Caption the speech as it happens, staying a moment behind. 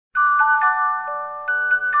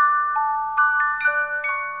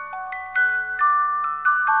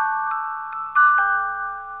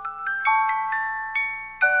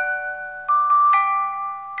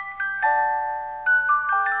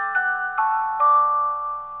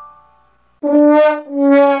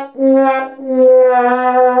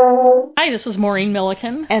this is Maureen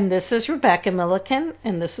Milliken. And this is Rebecca Milliken,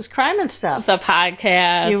 and this is Crime and Stuff. The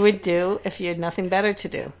podcast you would do if you had nothing better to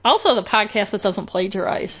do. Also the podcast that doesn't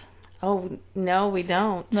plagiarize. Oh, no, we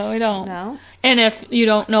don't. No, we don't. No. And if you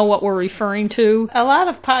don't know what we're referring to, a lot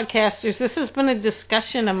of podcasters, this has been a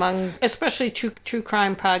discussion among, especially true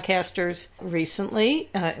crime podcasters recently.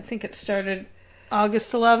 I think it started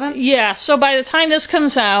August 11th? Yeah, so by the time this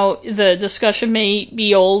comes out, the discussion may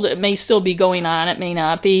be old. It may still be going on. It may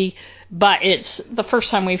not be. But it's the first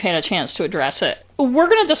time we've had a chance to address it. We're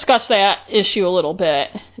going to discuss that issue a little bit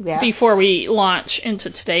before we launch into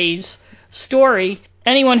today's story.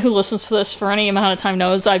 Anyone who listens to this for any amount of time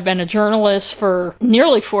knows I've been a journalist for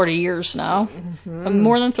nearly 40 years now,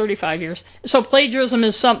 more than 35 years. So plagiarism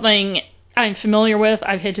is something I'm familiar with,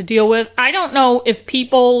 I've had to deal with. I don't know if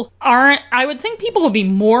people aren't. I would think people would be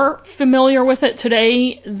more familiar with it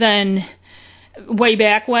today than way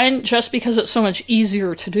back when, just because it's so much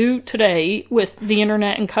easier to do today with the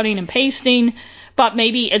internet and cutting and pasting. But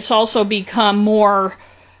maybe it's also become more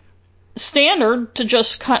standard to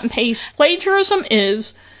just cut and paste. Plagiarism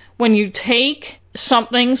is when you take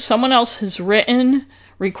something someone else has written,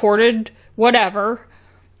 recorded, whatever,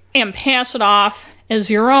 and pass it off as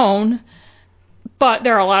your own. But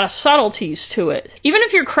there are a lot of subtleties to it. Even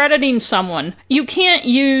if you're crediting someone, you can't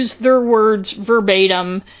use their words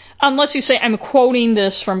verbatim unless you say, I'm quoting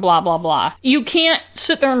this from blah, blah, blah. You can't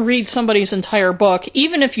sit there and read somebody's entire book,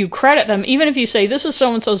 even if you credit them, even if you say, this is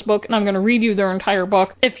so-and-so's book, and I'm going to read you their entire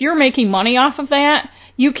book. If you're making money off of that,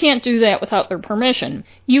 you can't do that without their permission.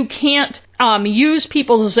 You can't use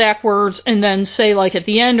people's exact words and then say, like at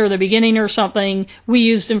the end or the beginning or something, we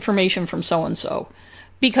used information from so-and-so.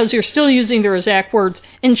 Because you're still using their exact words.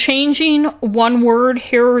 And changing one word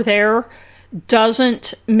here or there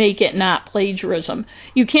doesn't make it not plagiarism.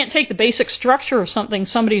 You can't take the basic structure of something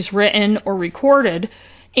somebody's written or recorded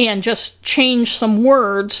and just change some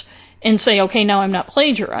words and say, okay, now I'm not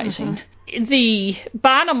plagiarizing. The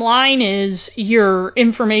bottom line is your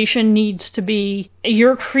information needs to be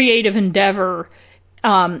your creative endeavor.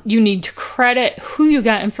 You need to credit who you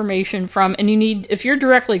got information from, and you need, if you're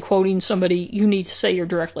directly quoting somebody, you need to say you're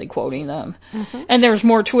directly quoting them. And there's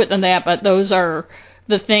more to it than that, but those are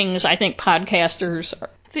the things I think podcasters are.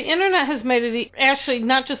 The internet has made it, actually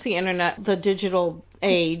not just the internet, the digital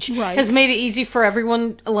age, has made it easy for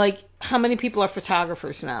everyone. Like, how many people are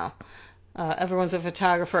photographers now? Everyone's a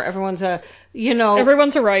photographer. Everyone's a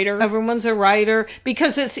writer. Everyone's a writer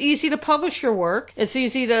because it's easy to publish your work. It's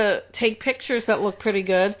easy to take pictures that look pretty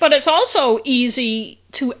good. But it's also easier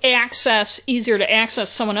to access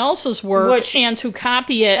someone else's work and to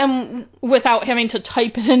copy it without having to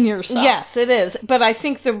type it in yourself. Yes, it is. But I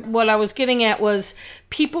think what I was getting at was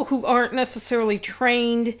people who aren't necessarily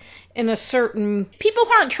trained in a certain... People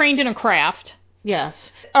who aren't trained in a craft.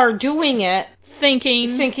 Yes. Are doing it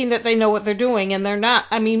thinking that they know what they're doing, and they're not.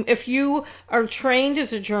 I mean, if you are trained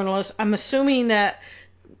as a journalist, I'm assuming that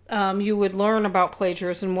you would learn about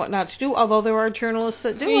plagiarism and what not to do, although there are journalists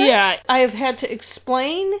that do it. Yeah. I have had to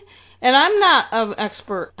explain, and I'm not an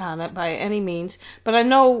expert on it by any means, but I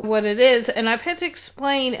know what it is, and I've had to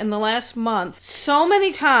explain in the last month so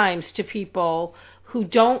many times to people who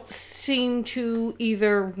don't seem to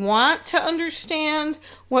either want to understand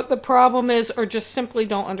what the problem is or just simply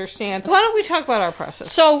don't understand. Why don't we talk about our process?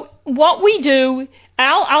 So what we do,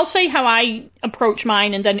 I'll say how I approach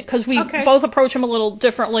mine, and then because we both approach them a little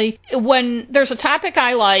differently. When there's a topic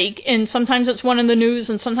I like, and sometimes it's one in the news,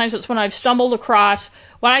 and sometimes it's one I've stumbled across,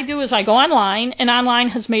 what I do is I go online, and online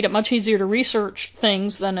has made it much easier to research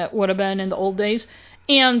things than it would have been in the old days,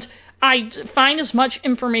 and I find as much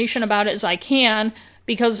information about it as I can,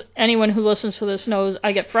 because anyone who listens to this knows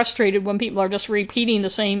I get frustrated when people are just repeating the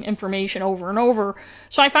same information over and over.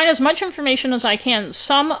 So I find as much information as I can.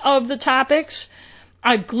 Some of the topics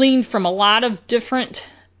I've gleaned from a lot of different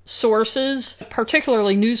sources,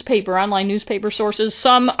 particularly online newspaper sources.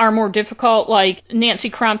 Some are more difficult, like Nancy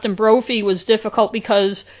Crompton Brophy was difficult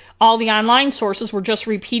because all the online sources were just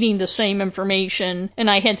repeating the same information, and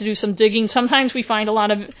I had to do some digging. Sometimes we find a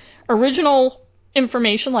lot of original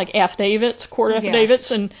information, like affidavits, court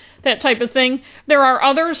affidavits, and that type of thing. There are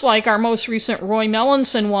others, like our most recent Roy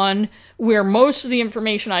Mellinson one, where most of the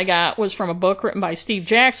information I got was from a book written by Steve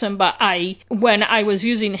Jackson, but when I was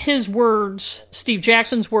using his words, Steve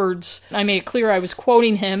Jackson's words, I made it clear I was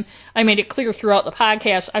quoting him. I made it clear throughout the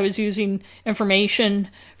podcast I was using information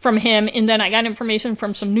from him, and then I got information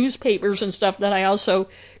from some newspapers and stuff that I also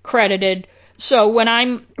credited. So when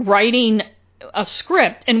I'm writing a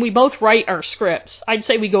script, and we both write our scripts. I'd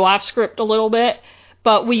say we go off script a little bit,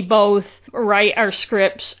 but we both write our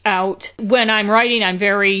scripts out. When I'm writing, I'm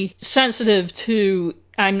very sensitive to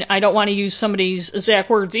I don't want to use somebody's exact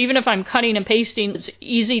words. Even if I'm cutting and pasting, it's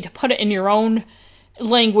easy to put it in your own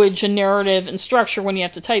language and narrative and structure when you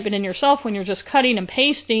have to type it in yourself when you're just cutting and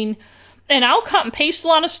pasting. And I'll cut and paste a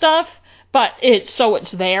lot of stuff, but it's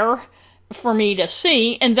there for me to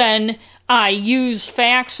see. And then I use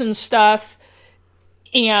facts and stuff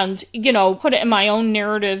and, put it in my own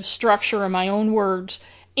narrative structure in my own words.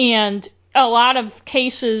 And a lot of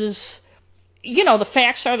cases, the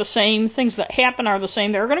facts are the same, things that happen are the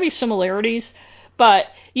same. There are going to be similarities, but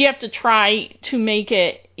you have to try to make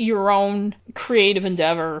it your own creative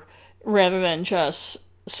endeavor rather than just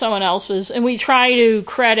someone else's. And we try to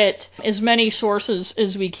credit as many sources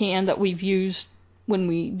as we can that we've used when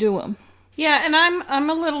we do them. Yeah, and I'm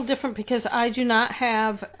a little different because I do not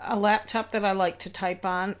have a laptop that I like to type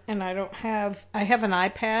on, and I have an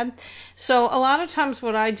iPad. So a lot of times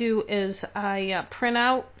what I do is I print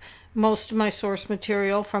out most of my source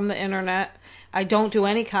material from the internet. I don't do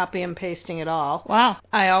any copy and pasting at all. Wow.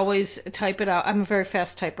 I always type it out. I'm a very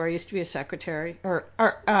fast typer. I used to be a secretary or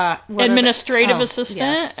administrative assistant.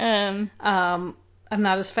 Yes. I'm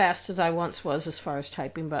not as fast as I once was as far as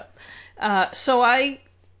typing, but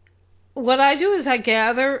what I do is I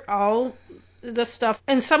gather all the stuff.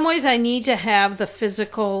 In some ways, I need to have the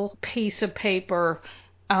physical piece of paper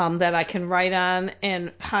that I can write on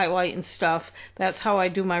and highlight and stuff. That's how I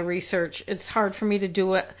do my research. It's hard for me to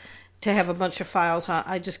do it, to have a bunch of files on.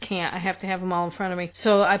 I just can't. I have to have them all in front of me.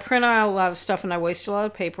 So I print out a lot of stuff and I waste a lot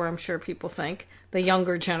of paper, I'm sure people think. The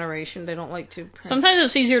younger generation, they don't like to print. Sometimes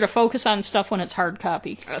it's easier to focus on stuff when it's hard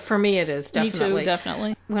copy. For me it is, definitely. Me too,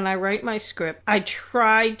 definitely. When I write my script, I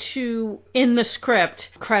try to, in the script,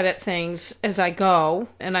 credit things as I go.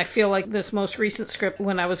 And I feel like this most recent script,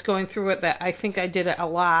 when I was going through it, that I think I did it a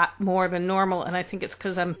lot more than normal. And I think it's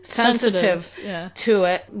because I'm sensitive to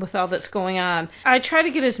it with all that's going on. I try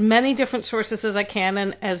to get as many different sources as I can.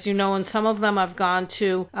 And as you know, in some of them I've gone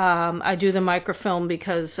to, I do the microfilm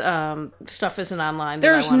because stuff isn't online.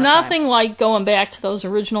 There's nothing like going back to those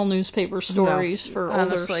original newspaper stories for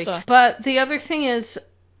honestly. Older stuff. But the other thing is,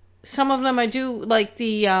 some of them I do, like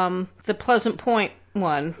the Pleasant Point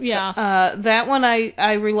one. Yeah. That one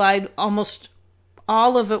I relied, almost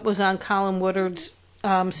all of it was on Colin Woodard's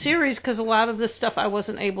series, because a lot of this stuff I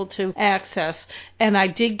wasn't able to access, and I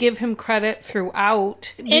did give him credit throughout.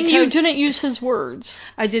 And you didn't use his words.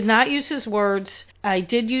 I did not use his words. I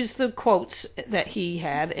did use the quotes that he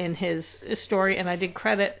had in his story, and I did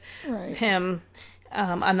credit him.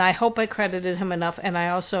 And I hope I credited him enough, and I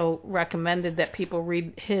also recommended that people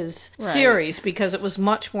read his series because it was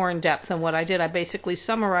much more in-depth than what I did. I basically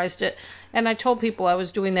summarized it, and I told people I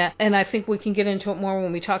was doing that, and I think we can get into it more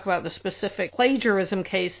when we talk about the specific plagiarism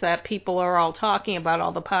case that people are all talking about,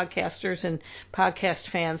 all the podcasters and podcast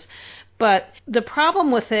fans. But the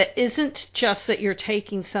problem with it isn't just that you're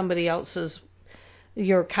taking somebody else's,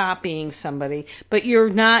 you're copying somebody, but you're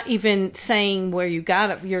not even saying where you got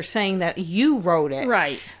it. You're saying that you wrote it.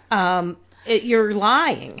 Right. You're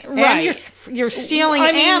lying. Right. And you're stealing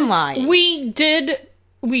and lying. We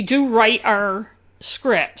do write our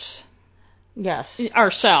scripts. Yes.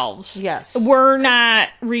 Ourselves. Yes. We're not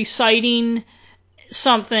reciting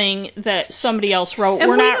something that somebody else wrote.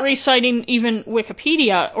 We're not reciting even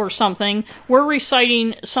Wikipedia or something. We're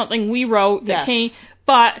reciting something we wrote that came...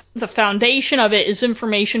 But the foundation of it is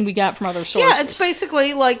information we got from other sources. Yeah, it's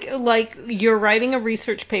basically like you're writing a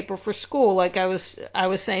research paper for school. Like I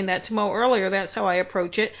was saying that to Mo earlier. That's how I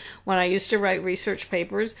approach it when I used to write research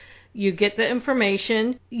papers. You get the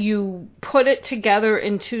information, you put it together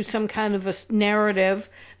into some kind of a narrative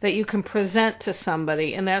that you can present to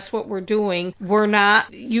somebody, and that's what we're doing. We're not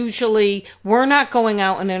going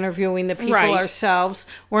out and interviewing the people ourselves.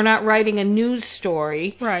 We're not writing a news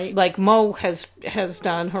story like Mo has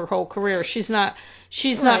done her whole career. She's not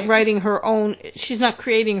writing her own, she's not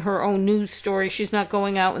creating her own news story. She's not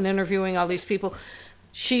going out and interviewing all these people.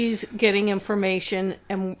 She's getting information,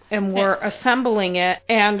 and we're assembling it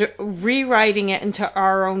and rewriting it into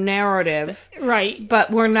our own narrative. Right.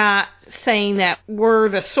 But we're not saying that we're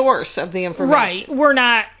the source of the information. Right. We're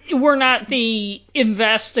not the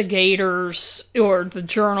investigators or the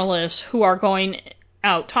journalists who are going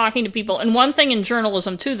out talking to people. And one thing in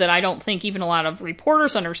journalism, too, that I don't think even a lot of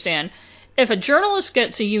reporters understand, if a journalist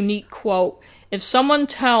gets a unique quote, if someone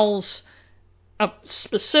tells a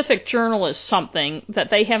specific journalist something that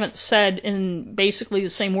they haven't said in basically the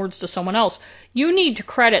same words to someone else, you need to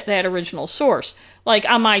credit that original source. Like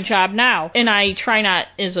on my job now, and I try not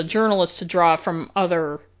as a journalist to draw from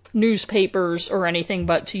other newspapers or anything,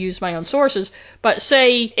 but to use my own sources. But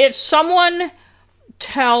say if someone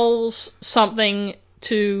tells something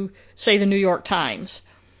to, say, the New York Times,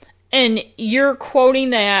 and you're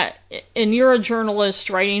quoting that, and you're a journalist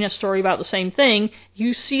writing a story about the same thing,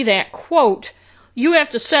 you see that quote, you have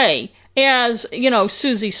to say, as,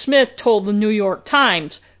 Susie Smith told the New York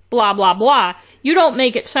Times, blah, blah, blah. You don't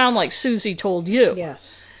make it sound like Susie told you.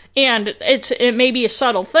 Yes. And it may be a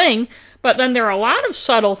subtle thing, but then there are a lot of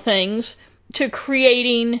subtle things to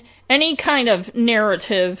creating any kind of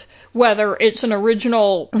narrative, whether it's an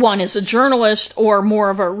original one as a journalist or more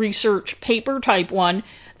of a research paper type one.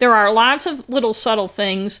 There are lots of little subtle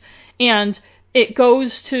things, and it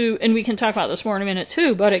goes to, and we can talk about this more in a minute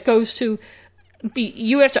too, but it goes to,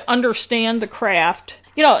 you have to understand the craft.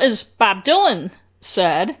 As Bob Dylan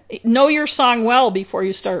said, know your song well before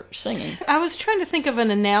you start singing. I was trying to think of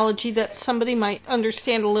an analogy that somebody might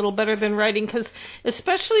understand a little better than writing, because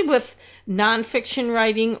especially with nonfiction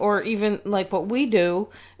writing, or even like what we do,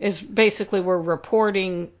 is basically we're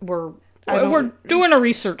reporting, we're doing a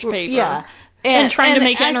research paper. Yeah. And trying to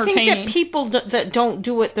make it entertaining. I think that people that don't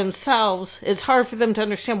do it themselves, it's hard for them to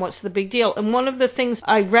understand what's the big deal. And one of the things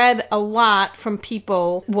I read a lot from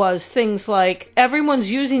people was things like,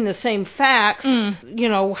 everyone's using the same facts.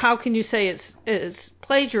 How can you say it's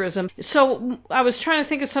plagiarism? So I was trying to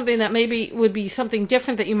think of something that maybe would be something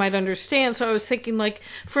different that you might understand. So I was thinking, like,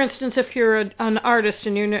 for instance, if you're an artist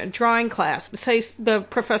and you're in a drawing class, say the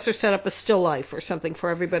professor set up a still life or something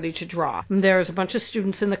for everybody to draw. And there's a bunch of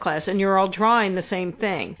students in the class, and you're all drawing the same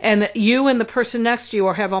thing. And you and the person next to you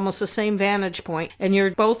have almost the same vantage point, and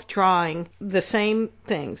you're both drawing the same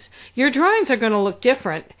things. Your drawings are going to look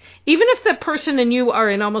different. Even if the person and you are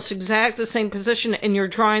in almost exact the same position and your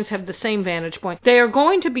drawings have the same vantage point, they are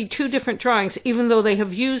going to be two different drawings, even though they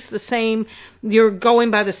have used the same, you're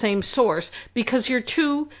going by the same source, because you're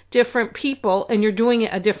two different people and you're doing it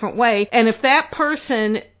a different way. And if that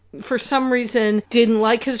person, for some reason, didn't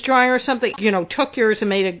like his drawing or something, took yours and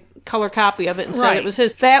made a color copy of it and said it was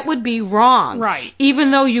his, that would be wrong. Right.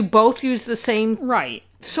 Even though you both use the same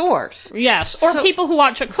source. Yes. Or people who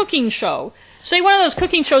watch a cooking show. Say one of those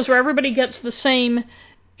cooking shows where everybody gets the same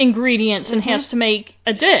ingredients and has to make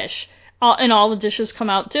a dish, and all the dishes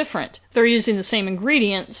come out different. They're using the same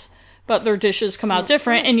ingredients, but their dishes come out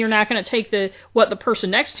different, and you're not going to take what the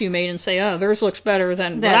person next to you made and say, oh, theirs looks better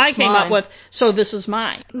than what I came up with, so this is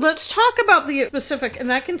mine. Let's talk about the specific,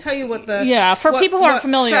 and I can tell you what the... Yeah, for people who aren't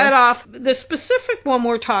familiar. Set off, the specific one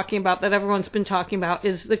we're talking about, that everyone's been talking about,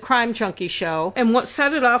 is the Crime Junkie show, and what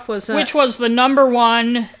set it off was... which was the number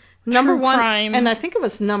one crime... And I think it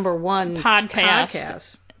was number one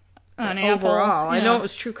podcast. Overall. I know it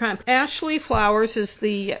was true crime. Ashley Flowers is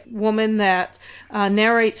the woman that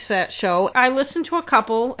narrates that show. I listened to a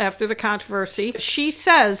couple after the controversy. She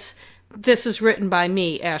says, this is written by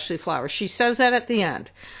me, Ashley Flowers. She says that at the end.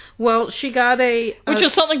 Well, she got which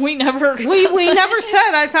is something we never we never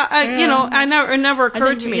said. I thought it never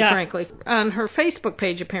occurred to me, frankly. On her Facebook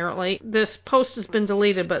page, apparently, this post has been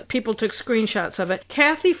deleted, but people took screenshots of it.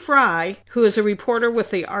 Kathy Fry, who is a reporter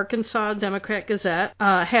with the Arkansas Democrat-Gazette,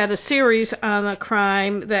 had a series on a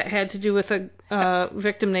crime that had to do with a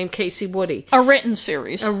victim named Casey Woody. A written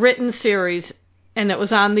series, and it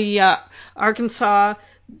was on the Arkansas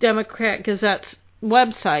Democrat-Gazette's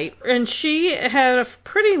website, and she had a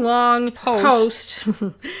pretty long post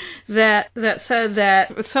that said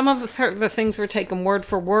that some of the things were taken word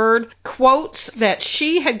for word. Quotes that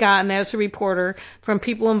she had gotten as a reporter from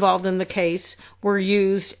people involved in the case were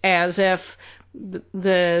used as if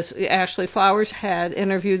the Ashley Flowers had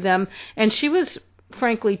interviewed them, and she was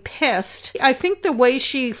frankly pissed. I think the way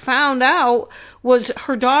she found out was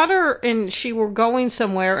her daughter and she were going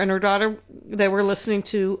somewhere, and her daughter, they were listening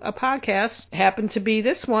to a podcast, happened to be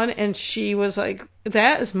this one, and she was like,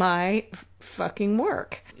 that is my fucking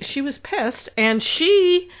work. She was pissed, and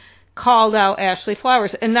she called out Ashley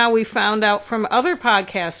Flowers. And now we found out from other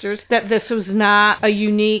podcasters that this was not a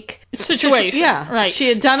unique situation. Yeah, right. She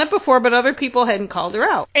had done it before, but other people hadn't called her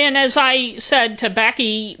out. And as I said to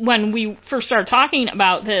Becky when we first started talking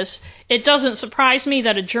about this, it doesn't surprise me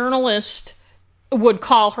that a journalist would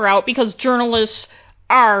call her out, because journalists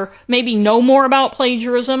are maybe know more about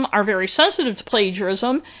plagiarism, are very sensitive to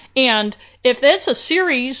plagiarism, and if that's a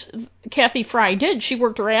series Kathy Fry did, she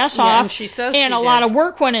worked her ass off, and she says and a lot of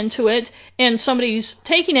work went into it, and somebody's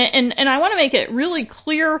taking it, and I want to make it really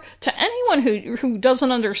clear to anyone who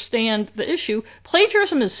doesn't understand the issue,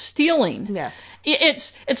 plagiarism is stealing. Yes.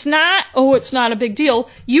 It's not a big deal.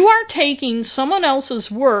 You are taking someone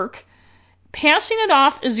else's work, passing it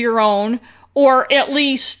off as your own, or at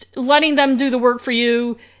least letting them do the work for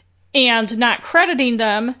you and not crediting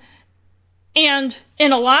them, and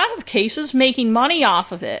in a lot of cases making money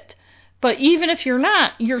off of it. But even if you're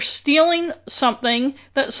not, you're stealing something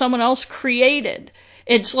that someone else created.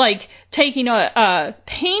 It's like taking a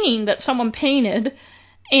painting that someone painted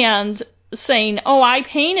and saying, oh, I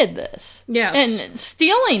painted this. Yes. And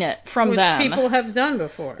stealing it from them. Which people have done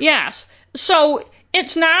before. Yes. So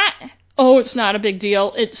it's not, oh, it's not a big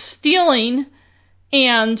deal. It's stealing,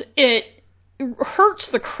 and it hurts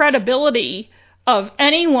the credibility of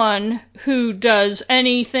anyone who does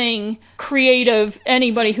anything creative,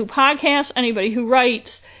 anybody who podcasts, anybody who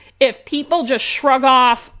writes. If people just shrug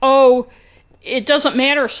off, oh, it doesn't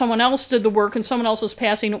matter if someone else did the work and someone else is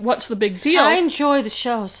passing it, what's the big deal? I enjoy the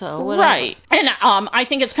show, so whatever. Right. And I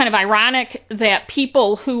think it's kind of ironic that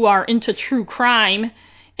people who are into true crime,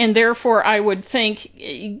 and therefore I would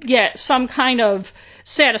think get some kind of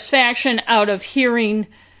satisfaction out of hearing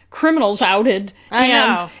criminals outed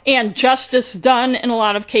and justice done in a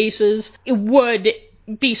lot of cases, would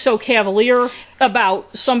be so cavalier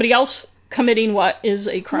about somebody else committing what is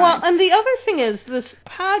a crime. Well, and the other thing is, this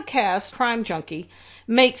podcast, Crime Junkie,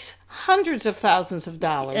 makes hundreds of thousands of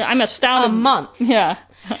dollars. I'm astounded. A month. Yeah.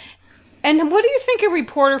 And what do you think a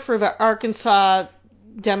reporter for the Arkansas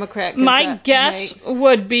Democrat Gazette My guess makes?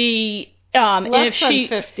 would be Less than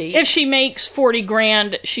 50. If she makes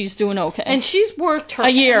 $40,000, she's doing okay. And she's worked her a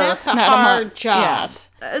year, and that's a not hard a month. job. Yes.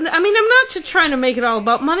 I mean, I'm not trying to make it all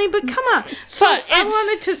about money, but come on. So I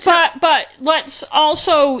wanted to. But let's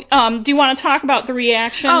also. Do you want to talk about the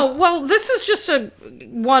reaction? Oh well, this is just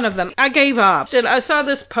one of them. I gave up. I saw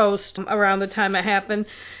this post around the time it happened.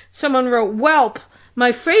 Someone wrote, "Welp.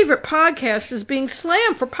 My favorite podcast is being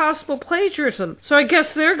slammed for possible plagiarism. So I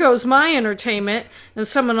guess there goes my entertainment." And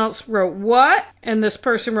someone else wrote, "What?" And this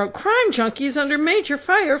person wrote, "Crime Junkies under major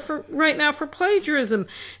fire right now for plagiarism."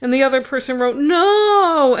 And the other person wrote,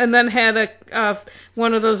 "No." And then had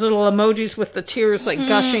one of those little emojis with the tears like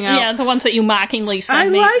gushing out. Yeah, the ones that you mockingly send I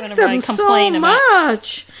me like whenever I them complain so about.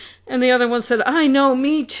 much. And the other one said, "I know,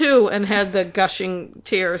 me too," and had the gushing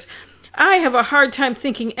tears. "I have a hard time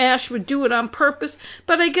thinking Ash would do it on purpose,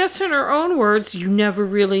 but I guess in her own words, you never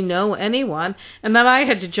really know anyone." And then I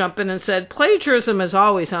had to jump in and said, "Plagiarism is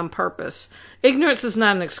always on purpose. Ignorance is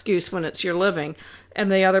not an excuse when it's your living." And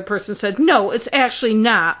the other person said, "No, it's actually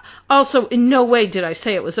not. Also, in no way did I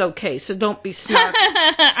say it was okay, so don't be snarky."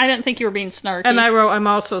 I didn't think you were being snarky. And I wrote, I'm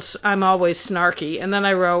always snarky. And then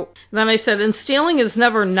I said, "And stealing is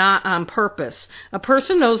never not on purpose. A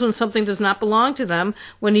person knows when something does not belong to them.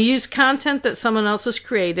 When you use content that someone else has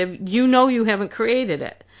created, you know you haven't created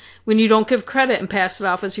it. When you don't give credit and pass it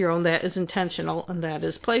off as your own, that is intentional, and that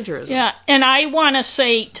is plagiarism." Yeah, and I want to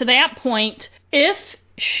say to that point, if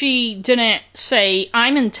she didn't say,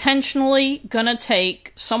 I'm intentionally going to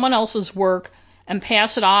take someone else's work and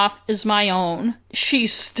pass it off as my own,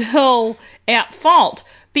 she's still at fault.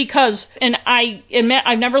 Because, and I admit,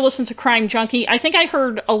 I've never listened to Crime Junkie. I think I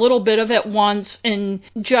heard a little bit of it once, and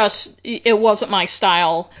it wasn't my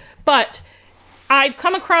style. But I've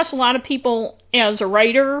come across a lot of people as a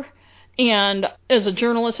writer and as a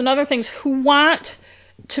journalist and other things who want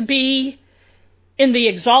to be in the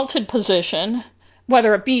exalted position,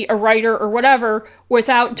 whether it be a writer or whatever,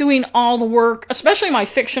 without doing all the work, especially my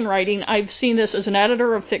fiction writing. I've seen this as an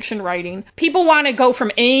editor of fiction writing. People want to go from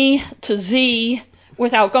A to Z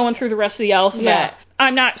without going through the rest of the alphabet. Yeah.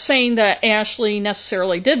 I'm not saying that Ashley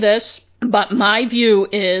necessarily did this, but my view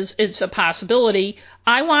is it's a possibility.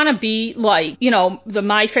 I want to be like, the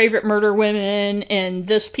My Favorite Murder Women and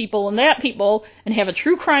this people and that people and have a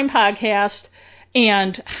true crime podcast.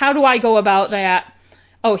 And how do I go about that?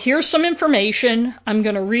 Oh, here's some information. I'm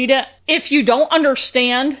going to read it. If you don't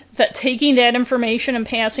understand that taking that information and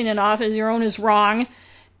passing it off as your own is wrong,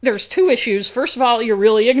 there's two issues. First of all, you're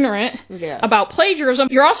really ignorant about plagiarism.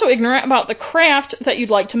 You're also ignorant about the craft that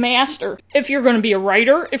you'd like to master. If you're going to be a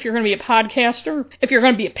writer, if you're going to be a podcaster, if you're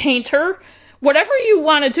going to be a painter, whatever you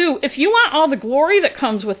want to do, if you want all the glory that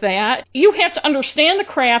comes with that, you have to understand the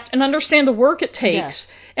craft and understand the work it takes. Yes.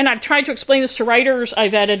 And I've tried to explain this to writers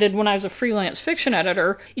I've edited when I was a freelance fiction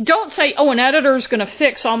editor. You don't say, oh, an editor's going to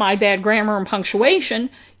fix all my bad grammar and punctuation.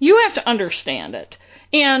 You have to understand it.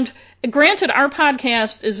 And granted, our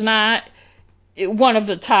podcast is not one of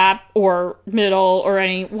the top or middle or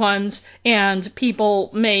any ones, and people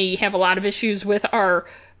may have a lot of issues with our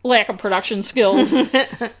lack of production skills.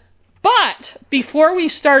 But before we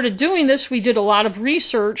started doing this, we did a lot of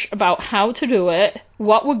research about how to do it,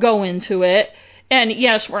 what would go into it. And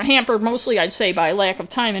yes, we're hampered mostly, I'd say, by lack of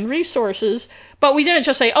time and resources. But we didn't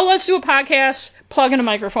just say, oh, let's do a podcast, plug in a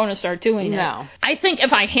microphone, and start doing it. No. I think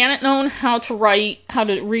if I hadn't known how to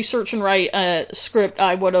research and write a script,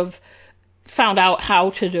 I would have found out how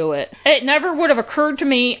to do it. It never would have occurred to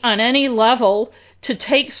me on any level to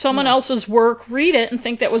take someone else's work, read it, and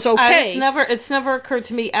think that was okay. It's never occurred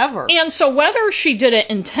to me ever. And so whether she did it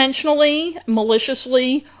intentionally,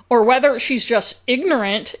 maliciously, or whether she's just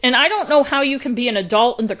ignorant, and I don't know how you can be an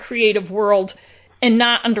adult in the creative world and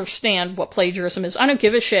not understand what plagiarism is. I don't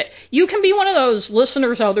give a shit. You can be one of those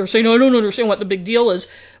listeners out there saying, I don't understand what the big deal is,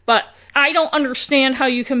 but I don't understand how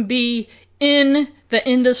you can be in the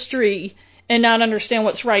industry and not understand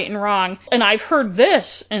what's right and wrong. And I've heard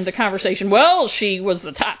this in the conversation, well, she was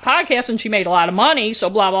the top podcast and she made a lot of money, so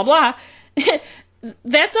blah, blah, blah.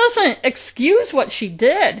 That doesn't excuse what she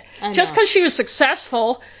did. Just because she was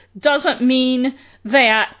successful doesn't mean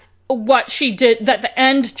that what she did, that the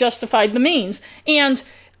end justified the means. And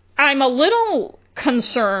I'm a little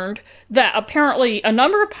concerned that apparently a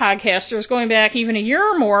number of podcasters, going back even a year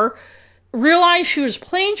or more, realized she was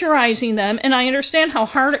plagiarizing them, and I understand how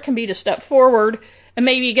hard it can be to step forward. And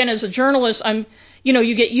maybe, again, as a journalist,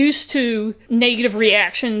 you get used to negative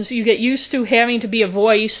reactions. You get used to having to be a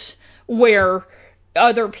voice where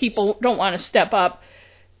other people don't want to step up.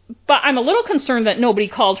 But I'm a little concerned that nobody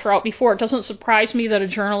called her out before. It doesn't surprise me that a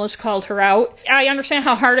journalist called her out. I understand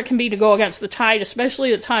how hard it can be to go against the tide,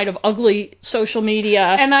 especially the tide of ugly social media.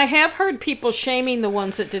 And I have heard people shaming the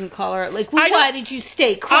ones that didn't call her out. Like, why did you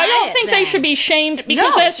stay quiet? I don't think they should be shamed,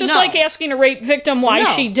 because that's just like asking a rape victim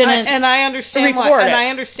why she didn't and I understand report it. And I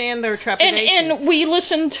understand their trepidation. And we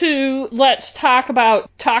listened to Let's Talk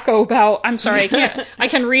About Taco About, I'm sorry, I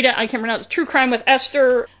can read it, I can't pronounce True Crime with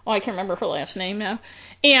Esther, I can't remember her last name now,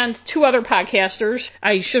 and two other podcasters.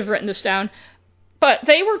 I should have written this down. But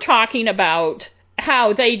they were talking about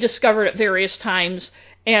how they discovered at various times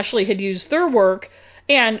Ashley had used their work,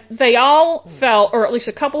 and they all felt, or at least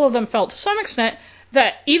a couple of them felt to some extent,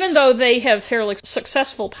 that even though they have fairly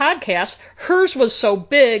successful podcasts, hers was so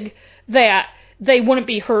big that they wouldn't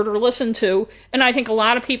be heard or listened to. And I think a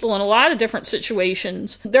lot of people in a lot of different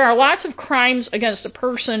situations, there are lots of crimes against a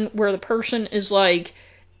person where the person is like,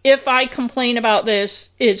 if I complain about this,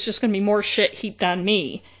 it's just going to be more shit heaped on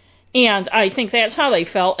me. And I think that's how they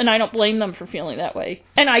felt, and I don't blame them for feeling that way.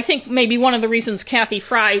 And I think maybe one of the reasons Kathy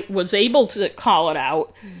Fry was able to call it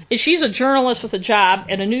out is she's a journalist with a job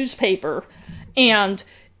at a newspaper, and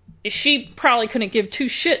she probably couldn't give two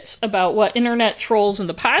shits about what internet trolls in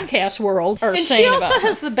the podcast world are saying about her. And she also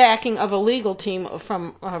has the backing of a legal team of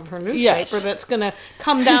her newspaper that's going to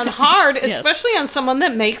come down hard, especially on someone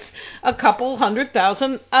that makes a couple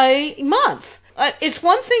 $100,000 a month. It's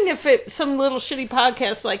one thing if it's some little shitty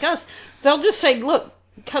podcast like us, they'll just say, look,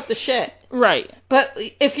 cut the shit. Right. But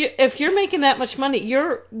if you're making that much money,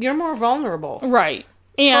 you're more vulnerable. Right.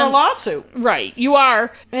 And, for a lawsuit. Right, you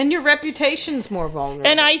are. And your reputation's more vulnerable.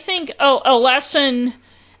 And I think a lesson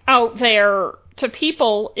out there to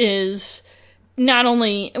people is not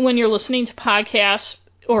only when you're listening to podcasts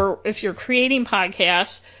or if you're creating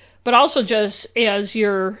podcasts, but also just as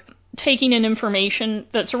you're taking in information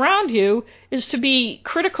that's around you, is to be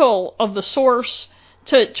critical of the source,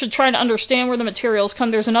 to try to understand where the materials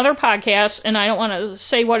come. There's another podcast, and I don't want to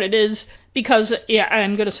say what it is, because,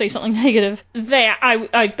 I'm going to say something negative, that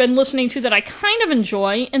I've been listening to that I kind of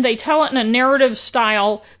enjoy, and they tell it in a narrative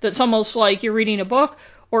style that's almost like you're reading a book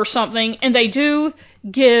or something, and they do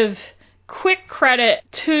give quick credit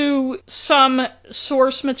to some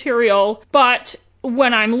source material, but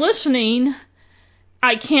when I'm listening,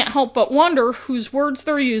 I can't help but wonder whose words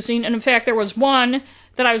they're using. And in fact, there was one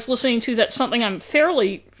that I was listening to that's something I'm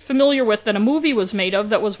fairly familiar with that a movie was made of,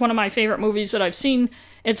 that was one of my favorite movies that I've seen.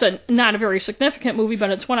 It's not a very significant movie, but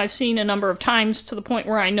it's one I've seen a number of times to the point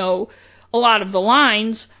where I know a lot of the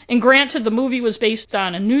lines. And granted, the movie was based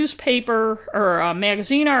on a newspaper or a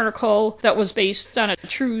magazine article that was based on a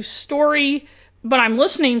true story, but I'm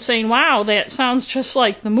listening saying, wow, that sounds just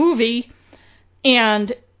like the movie.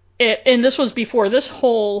 And this was before this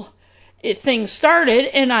whole thing started,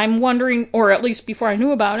 and I'm wondering, or at least before I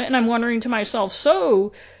knew about it, and I'm wondering to myself,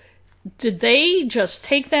 so did they just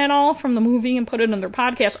take that all from the movie and put it in their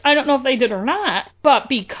podcast? I don't know if they did or not, but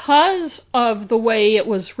because of the way it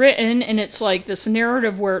was written, and it's like this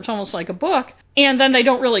narrative where it's almost like a book, and then they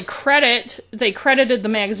don't really they credited the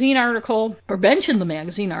magazine article, or mentioned the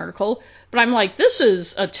magazine article, but I'm like, this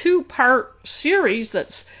is a 2-part series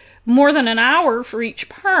that's more than an hour for each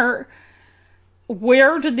part.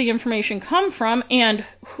 Where did the information come from, and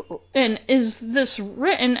is this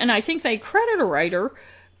written? And I think they credit a writer,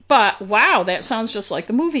 but wow, that sounds just like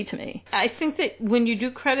the movie to me. I think that when you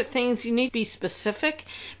do credit things, you need to be specific,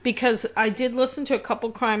 because I did listen to a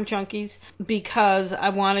couple Crime Junkies because I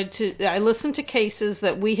listened to cases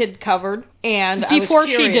that we had covered, And before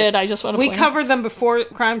she did, I just want to we point covered them before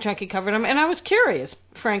Crime Junkie covered them, and I was curious,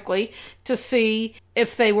 frankly, to see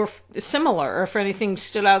if they were similar or if anything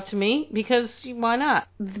stood out to me, because why not?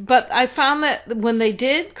 But I found that when they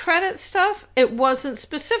did credit stuff, it wasn't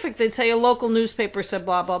specific. They'd say a local newspaper said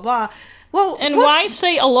blah, blah, blah. Well, and why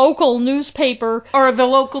say a local newspaper? Or the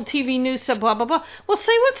local TV news said blah, blah, blah. Well,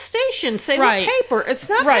 say what station, say what paper. It's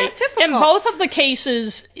not that difficult. And both of the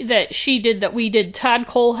cases that she did, that we did, Todd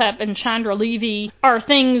Kohlhepp and Chandra Levy, are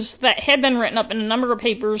things that had been written up in a number of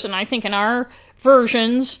papers, and I think in our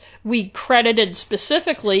versions we credited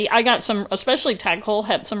specifically. I got some, especially Todd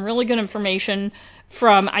Kohlhepp, some really good information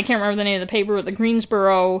from, I can't remember the name of the paper, the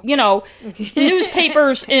Greensboro,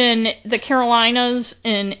 newspapers in the Carolinas,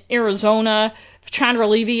 in Arizona, Chandra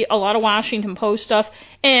Levy, a lot of Washington Post stuff.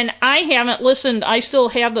 And I haven't listened, I still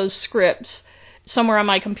have those scripts somewhere on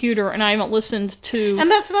my computer, and I haven't listened to... And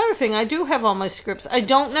that's another thing, I do have all my scripts. I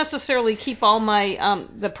don't necessarily keep all my,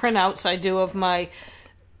 the printouts I do of my...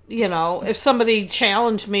 if somebody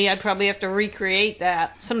challenged me, I'd probably have to recreate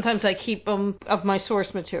that. Sometimes I keep them of my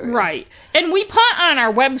source material. Right. And we put on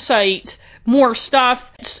our website more stuff.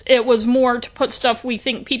 It was more to put stuff we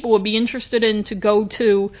think people would be interested in to go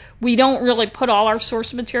to. We don't really put all our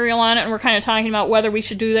source material on it, and we're kind of talking about whether we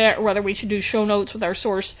should do that or whether we should do show notes with our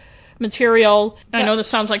source material. I know this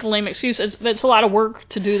sounds like a lame excuse. It's a lot of work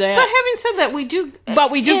to do that. But having said that, we do. But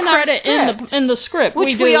we do credit in the script,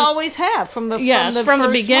 which we always have from the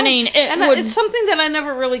beginning. It's something that I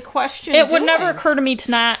never really questioned. It would never occur to me to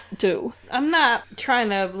not do. I'm not trying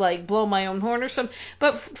to blow my own horn or something,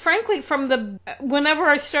 but frankly, whenever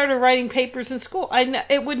I started writing papers in school,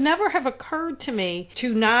 it would never have occurred to me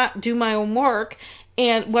to not do my own work,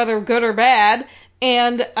 and whether good or bad.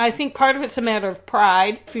 And I think part of it's a matter of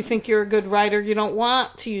pride. If you think you're a good writer, you don't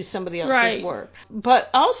want to use somebody else's work. But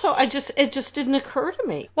also, it just didn't occur to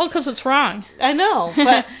me. Well, because it's wrong. I know,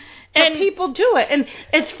 but and people do it. And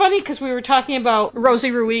it's funny because we were talking about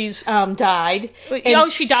Rosie Ruiz died.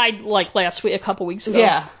 She died last week, a couple weeks ago.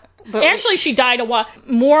 Yeah. But actually, she died a while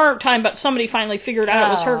more time, but somebody finally figured out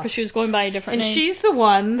it was her because she was going by a different name. And she's the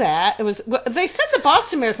one that it was. They said the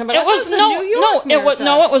Boston Marathon, but it was the New York Marathon. It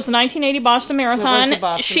was the 1980 Boston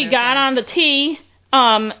Marathon. She got on the tee.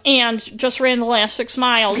 And just ran the last 6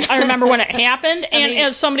 miles. I remember when it happened, and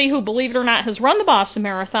as somebody who, believe it or not, has run the Boston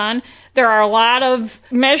Marathon, there are a lot of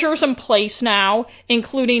measures in place now,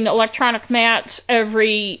 including electronic mats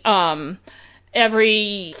every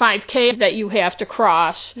 5K that you have to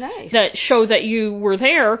cross that show that you were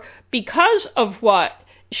there because of what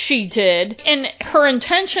she did. And her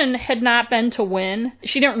intention had not been to win.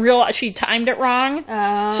 She didn't realize she timed it wrong.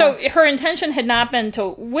 So her intention had not been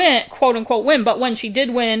to win, quote unquote win, but when she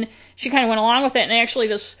did win, she kind of went along with it. And actually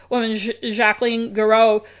this woman, Jacqueline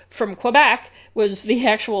Garreau from Quebec, was the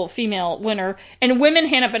actual female winner. And women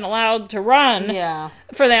hadn't been allowed to run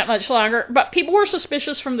for that much longer. But people were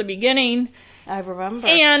suspicious from the beginning. I remember.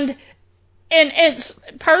 And it's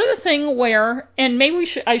part of the thing where, and maybe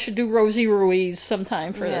I should do Rosie Ruiz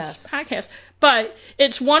sometime for this podcast, but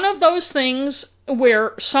it's one of those things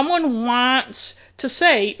where someone wants to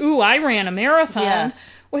say, ooh, I ran a marathon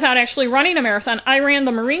without actually running a marathon. I ran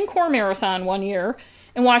the Marine Corps Marathon one year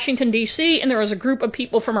in Washington, D.C., and there was a group of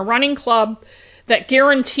people from a running club that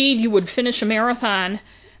guaranteed you would finish a marathon.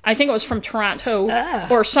 I think it was from Toronto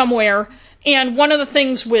or somewhere. And one of the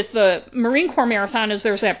things with the Marine Corps Marathon is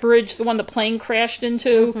there's that bridge, the one the plane crashed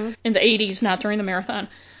into in the 80s, not during the marathon,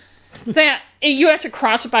 that you have to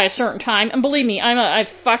cross it by a certain time. And believe me, I'm a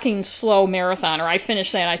fucking slow marathoner. I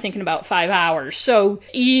finished that, I think, in about 5 hours. So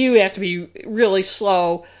you have to be really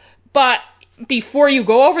slow. But before you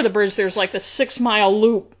go over the bridge, there's like the 6-mile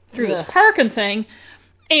loop through this parking thing.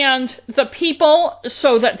 And the people,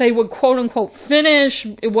 so that they would quote-unquote finish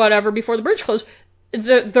whatever before the bridge closed,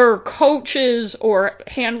 their coaches or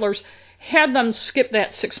handlers had them skip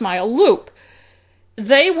that 6-mile loop.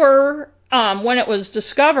 They were, when it was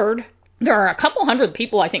discovered, there are a couple hundred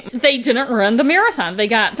people, I think, they didn't run the marathon. They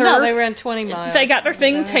ran 20 miles. They got their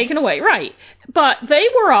thing taken away, right. But they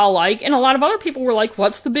were all like, and a lot of other people were like,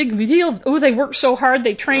 what's the big deal? Oh, they worked so hard,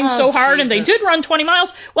 they trained so hard, Jesus. And they did run 20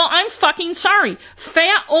 miles. Well, I'm fucking sorry.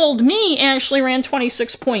 Fat old me actually ran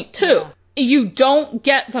 26.2. Yeah. You don't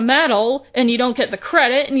get the medal, and you don't get the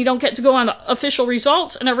credit, and you don't get to go on the official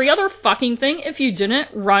results and every other fucking thing if you didn't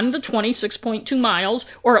run the 26.2 miles,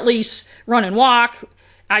 or at least run and walk.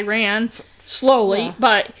 I ran slowly,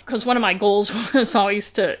 but because one of my goals was always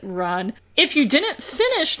to run. If you didn't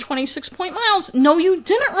finish 26 miles, no, you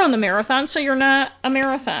didn't run the marathon, so you're not a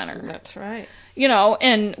marathoner. That's right.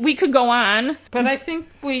 And we could go on. But I think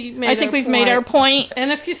we've made our point. point.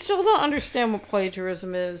 And if you still don't understand what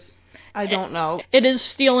plagiarism is, I don't know. It is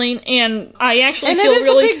stealing, and I actually and feel it is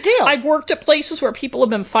really... a big deal. I've worked at places where people have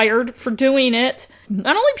been fired for doing it.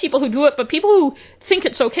 Not only people who do it, but people who think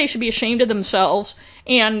it's okay should be ashamed of themselves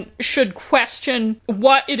and should question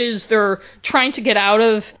what it is they're trying to get out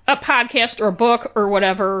of a podcast or a book or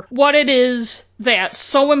whatever, what it is that's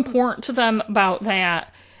so important to them about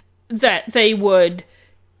that they would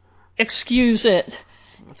excuse it.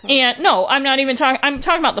 And no, I'm not even talking, I'm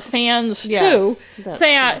talking about the fans too,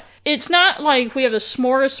 that it's not like we have a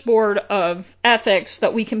smorgasbord of ethics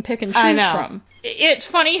that we can pick and choose from. It's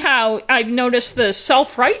funny how I've noticed the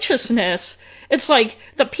self-righteousness. It's like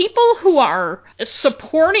the people who are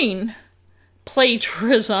supporting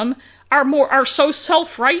plagiarism are so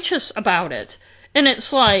self-righteous about it. And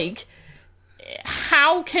it's like,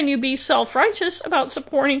 how can you be self-righteous about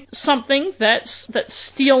supporting something that's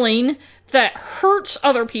stealing, that hurts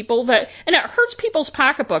other people, and it hurts people's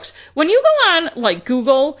pocketbooks? When you go on, like,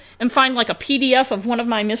 Google and find, like, a PDF of one of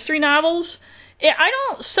my mystery novels, I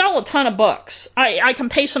don't sell a ton of books. I can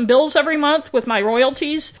pay some bills every month with my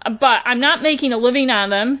royalties, but I'm not making a living on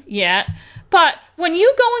them yet. But when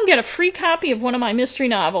you go and get a free copy of one of my mystery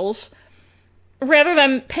novels, rather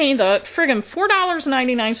than paying the friggin'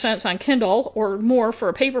 $4.99 on Kindle or more for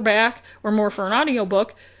a paperback or more for an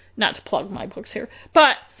audiobook, not to plug my books here,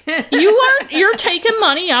 but you're taking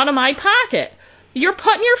money out of my pocket. You're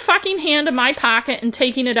putting your fucking hand in my pocket and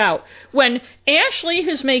taking it out. When Ashley,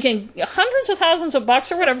 who's making hundreds of thousands of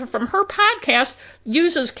bucks or whatever from her podcast,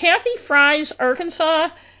 uses Kathy Fry's Arkansas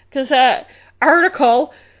Gazette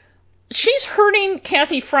article, she's hurting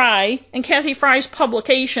Kathy Fry and Kathy Fry's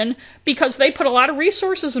publication because they put a lot of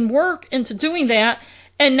resources and work into doing that,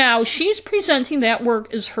 and now she's presenting that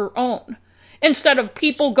work as her own, instead of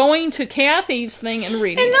people going to Kathy's thing and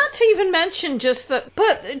reading and it. not to even mention just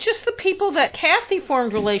the people that Kathy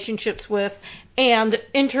formed relationships with and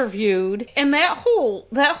interviewed, and that whole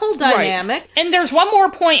dynamic. Right. And there's one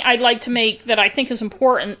more point I'd like to make that I think is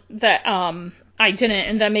important that I didn't,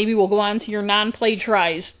 and then maybe we'll go on to your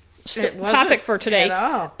non-plagiarized topic for today.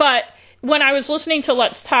 But when I was listening to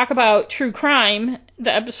Let's Talk About True Crime,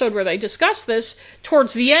 the episode where they discussed this,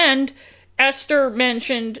 towards the end, Esther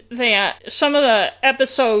mentioned that some of the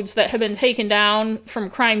episodes that had been taken down from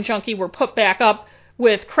Crime Junkie were put back up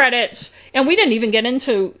with credits, and we didn't even get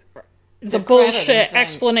into the bullshit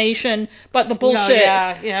explanation, but the bullshit.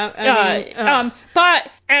 But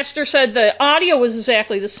Esther said the audio was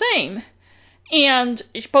exactly the same, and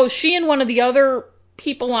both she and one of the other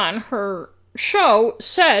people on her show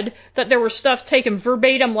said that there was stuff taken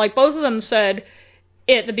verbatim, like both of them said,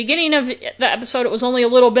 at the beginning of the episode, it was only a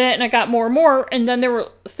little bit, and it got more and more, and then there were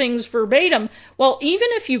things verbatim. Well, even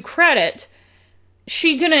if you credit,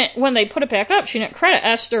 she didn't, when they put it back up, she didn't credit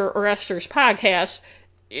Esther or Esther's podcast.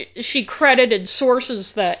 She credited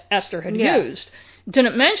sources that Esther had used.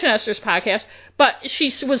 Didn't mention Esther's podcast, but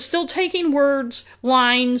she was still taking words,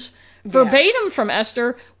 lines, verbatim from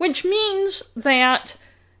Esther, which means that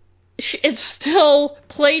it's still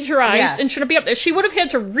plagiarized and shouldn't be up there. She would have had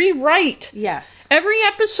to rewrite every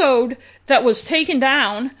episode that was taken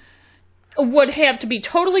down, would have to be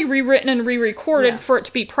totally rewritten and re-recorded for it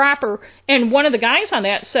to be proper. And one of the guys on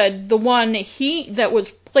that said the one that was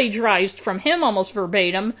plagiarized from him almost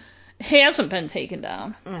verbatim hasn't been taken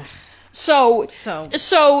down. So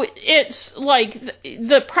it's like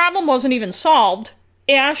the problem wasn't even solved.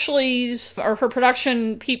 Ashley's or her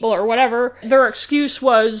production people or whatever, their excuse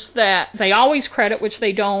was that they always credit, which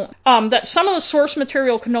they don't, that some of the source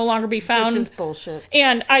material could no longer be found. Which is bullshit.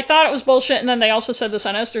 And I thought it was bullshit, and then they also said this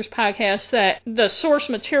on Esther's podcast, that the source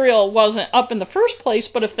material wasn't up in the first place,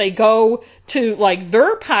 but if they go to, like,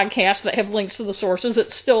 their podcasts that have links to the sources,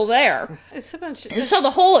 it's still there. It's a bunch of... So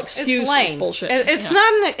the whole excuse is bullshit.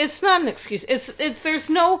 It's not an excuse.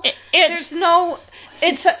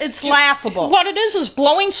 It's laughable. What it is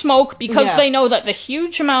blowing smoke because they know that the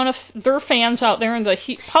huge amount of their fans out there and the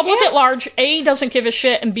public at large, A, doesn't give a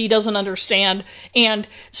shit, and B, doesn't understand. And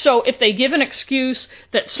so if they give an excuse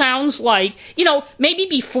that sounds like, maybe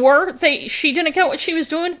before she didn't get what she was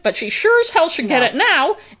doing, but she sure as hell should get it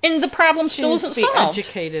now, and the problem still isn't solved. Be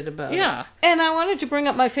educated about it. And I wanted to bring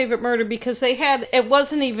up My Favorite Murder because it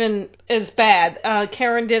wasn't even as bad.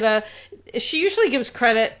 Karen she usually gives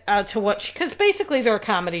credit to because basically they're a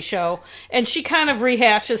comedy show, and she kind of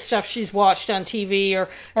rehashes stuff she's watched on TV or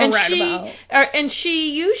read about. And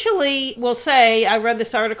she usually will say, I read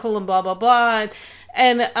this article and blah, blah, blah.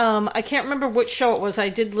 And I can't remember which show it was. I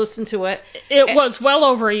did listen to it. It was well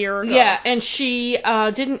over a year ago. Yeah, and she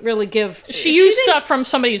didn't really give... She used stuff from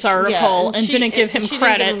somebody's article and didn't give him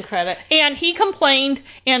credit. Didn't give him credit. And he complained,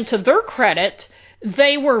 and to their credit,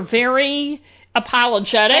 they were very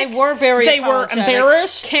apologetic. They were very They apologetic. were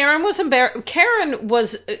embarrassed. Karen was embarrassed. Karen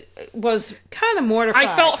was kind of mortified.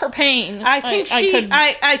 I felt her pain.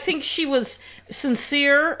 I think she was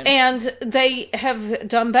sincere, and they have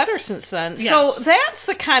done better since then. Yes. So that's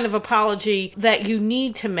the kind of apology that you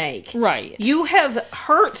need to make. Right. You have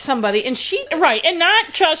hurt somebody, and Right, and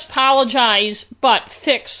not just apologize, but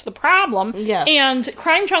fix the problem. Yes. And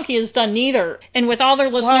Crime Junkie has done neither. And with all their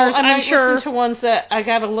listeners, I might sure. listen to ones that I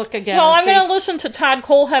got to look again. Well, I'm going to listen to Todd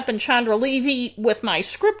Colehep and Chandra Levy with my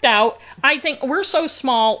script out. I think we're so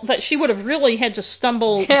small that she would have really had to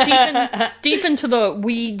stumble deep into the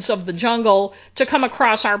weeds of the jungle to come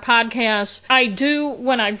across our podcast. I do,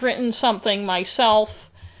 when I've written something myself,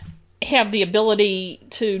 have the ability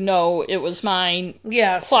to know it was mine.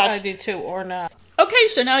 Yes, Plus, I do too, or not. Okay,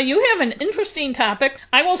 so now you have an interesting topic.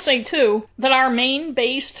 I will say, too, that our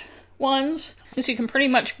Maine-based ones, since you can pretty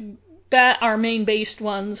much bet our Maine-based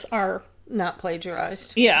ones are not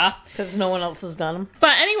plagiarized. Yeah. Because no one else has done them.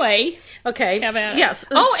 But anyway. Okay. Yes.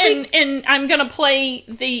 Oh, and I'm going to play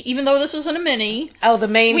even though this isn't a mini. Oh, the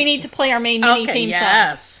main. We need to play our main mini theme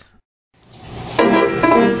song.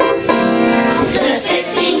 The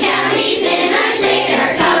 16 counties in our state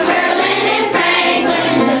are Cumberland and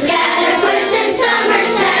Franklin, Scottsbluff and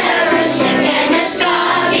Somerset, Aroostook,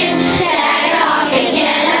 Muskegon, Saginaw,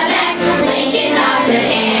 Kennebec, Lincoln, Oxford,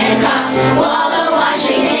 Hancock, Waldo,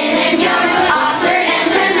 Washington, and York, Oxford, and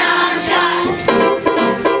Penobscot.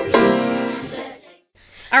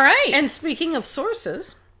 All right. And speaking of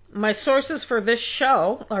sources, my sources for this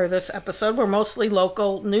show, or this episode, were mostly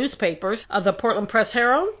local newspapers. The Portland Press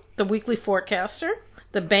Herald, the Weekly Forecaster,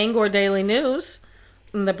 the Bangor Daily News,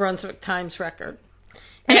 and the Brunswick Times Record.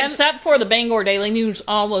 Except for the Bangor Daily News,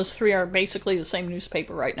 all those three are basically the same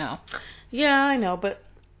newspaper right now. Yeah, I know, but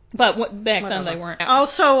back then they weren't.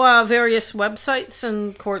 Also, various websites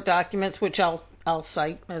and court documents, which I'll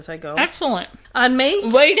cite as I go. Excellent. On May...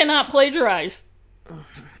 Way to not plagiarize.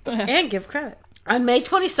 And give credit. On May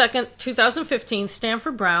 22nd, 2015,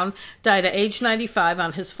 Stanford Brown died at age 95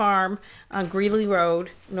 on his farm on Greeley Road,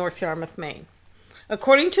 North Yarmouth, Maine.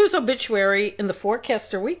 According to his obituary in the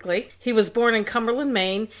Forecaster Weekly, he was born in Cumberland,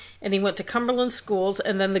 Maine, and he went to Cumberland schools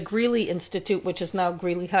and then the Greeley Institute, which is now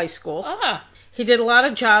Greeley High School. He did a lot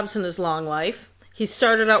of jobs in his long life. He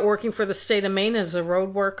started out working for the state of Maine as a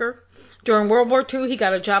road worker. During World War II, he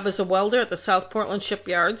got a job as a welder at the South Portland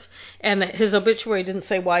shipyards, and his obituary didn't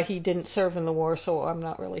say why he didn't serve in the war, so I'm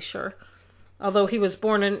not really sure. Although he was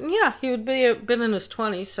born he would been in his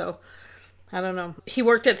 20s, so I don't know. He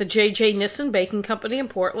worked at the J.J. Nissen Baking Company in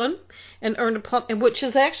Portland, and earned which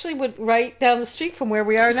is actually right down the street from where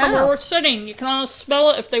we are now. From where we're sitting. You can almost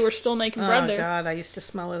smell it if they were still making bread there. Oh, God, I used to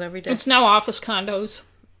smell it every day. It's now office condos.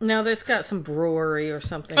 Now there's got some brewery or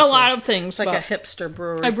something. A lot of things. It's like a hipster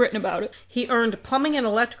brewery. I've written about it. He earned plumbing and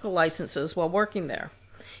electrical licenses while working there.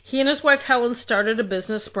 He and his wife Helen started a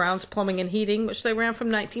business, Brown's Plumbing and Heating, which they ran from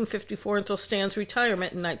 1954 until Stan's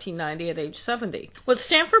retirement in 1990 at age 70. What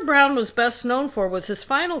Stanford Brown was best known for was his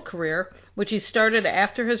final career, which he started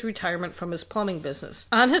after his retirement from his plumbing business.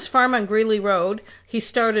 On his farm on Greeley Road, he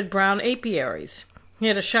started Brown Apiaries. He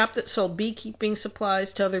had a shop that sold beekeeping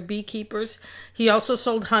supplies to other beekeepers. He also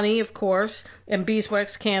sold honey, of course, and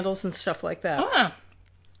beeswax candles and stuff like that.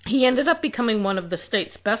 He ended up becoming one of the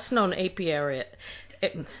state's best-known apiary.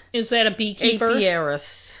 Is that a beekeeper?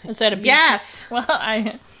 Apiarists. Is that a beekeeper? Yes. Well,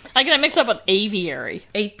 I get it mixed up with aviary.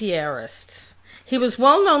 Apiarists. He was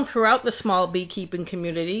well known throughout the small beekeeping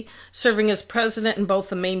community, serving as president in both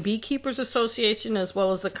the Maine Beekeepers Association as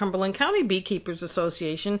well as the Cumberland County Beekeepers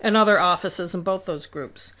Association and other offices in both those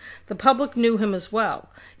groups. The public knew him as well.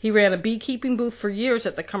 He ran a beekeeping booth for years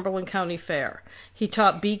at the Cumberland County Fair. He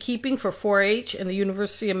taught beekeeping for 4-H and the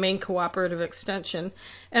University of Maine Cooperative Extension,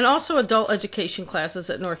 and also adult education classes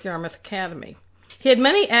at North Yarmouth Academy. He had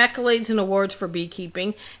many accolades and awards for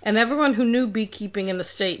beekeeping, and everyone who knew beekeeping in the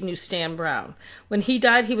state knew Stan Brown. When he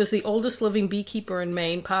died, he was the oldest living beekeeper in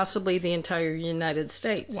Maine, possibly the entire United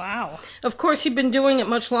States. Wow. Of course, he'd been doing it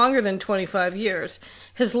much longer than 25 years.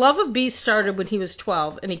 His love of bees started when he was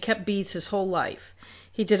 12, and he kept bees his whole life.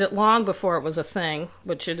 He did it long before it was a thing,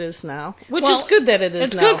 which it is now. Which is good that it is now.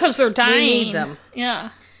 It's good because they're dying. We need them.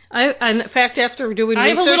 Yeah. In fact, after doing research I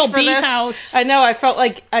have a little for bee this, house. I know. I felt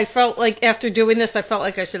like after doing this, I felt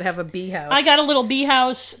like I should have a bee house. I got a little bee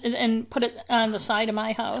house and put it on the side of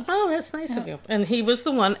my house. Oh, that's nice of you. And he was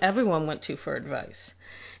the one everyone went to for advice.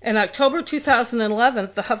 In October 2011,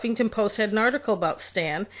 the Huffington Post had an article about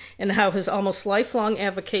Stan and how his almost lifelong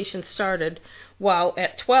avocation started while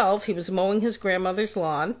at 12 he was mowing his grandmother's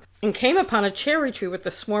lawn and came upon a cherry tree with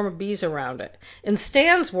a swarm of bees around it. In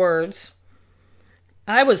Stan's words,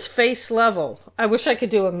 I was face level. I wish I could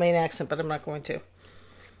do a Maine accent, but I'm not going to.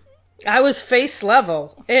 I was face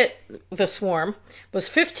level. The swarm, was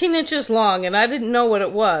 15 inches long, and I didn't know what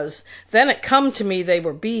it was. Then it come to me they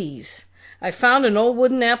were bees. I found an old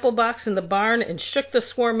wooden apple box in the barn and shook the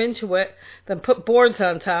swarm into it, then put boards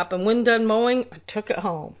on top, and when done mowing, I took it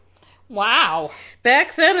home. Wow.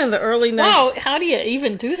 Back then in the early 90s... Wow, how do you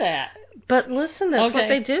even do that? But listen, that's what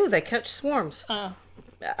they do. They catch swarms.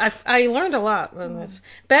 I learned a lot on this.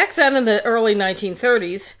 Back then in the early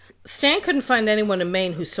 1930s, Stan couldn't find anyone in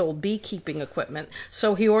Maine who sold beekeeping equipment,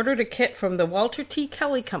 so he ordered a kit from the Walter T.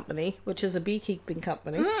 Kelley Company, which is a beekeeping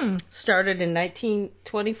company. Started in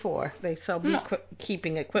 1924. They sell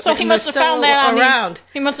beekeeping equipment. So he must have found that around.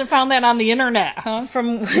 He must have found that on the internet, huh?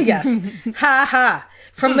 Yes. Ha ha.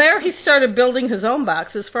 From there, he started building his own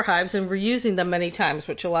boxes for hives and reusing them many times,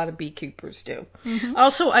 which a lot of beekeepers do.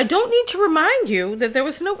 Also, I don't need to remind you that there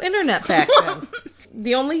was no internet back then.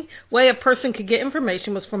 The only way a person could get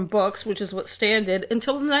information was from books, which is what Stan did,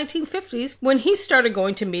 until the 1950s, when he started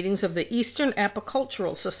going to meetings of the Eastern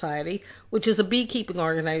Apicultural Society, which is a beekeeping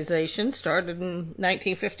organization, started in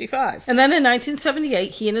 1955. And then in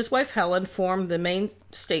 1978, he and his wife Helen formed the Maine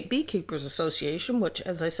State Beekeepers Association, which,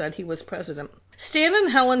 as I said, he was president. Stan and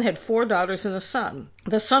Helen had 4 daughters and a son.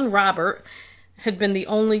 The son, Robert, had been the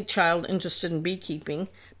only child interested in beekeeping,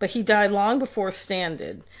 but he died long before Stan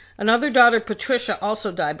did. Another daughter, Patricia,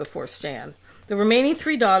 also died before Stan. The remaining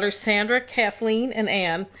 3 daughters, Sandra, Kathleen, and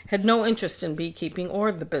Anne, had no interest in beekeeping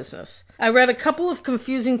or the business. I read a couple of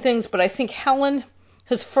confusing things, but I think Helen,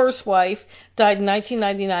 his first wife, died in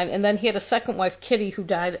 1999, and then he had a second wife, Kitty, who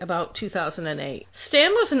died about 2008.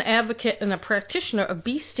 Stan was an advocate and a practitioner of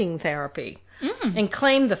bee sting therapy. And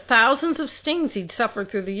claimed the thousands of stings he'd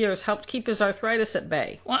suffered through the years helped keep his arthritis at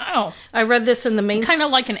bay. Wow. I read this in the Maine... Kind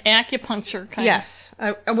of like an acupuncture kind Yes.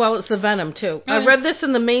 Well, it's the venom, too. I read this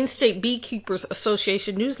in the Maine State Beekeepers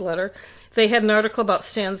Association newsletter. They had an article about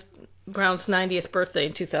Stan Brown's 90th birthday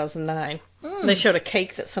in 2009. They showed a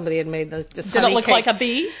cake that somebody had made. Did it look like a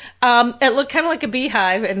bee? It looked kind of like a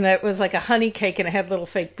beehive, and it was like a honey cake, and it had little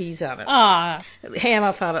fake bees on it.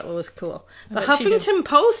 Hannah thought it was cool. The Huffington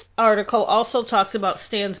Post article also talks about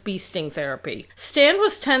Stan's bee sting therapy. Stan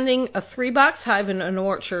was tending a 3-box hive in an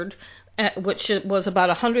orchard, which was about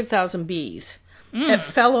 100,000 bees. It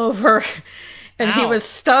fell over... And he was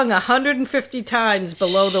stung 150 times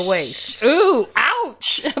below the waist. Ooh,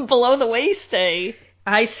 ouch! Below the waist, eh?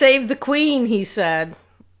 I saved the queen, he said.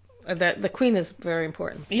 That the queen is very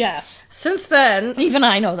important. Yes. Since then... Even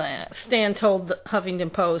I know that. Stan told the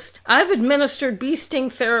Huffington Post, I've administered bee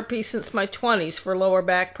sting therapy since my 20s for lower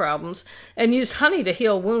back problems and used honey to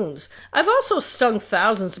heal wounds. I've also stung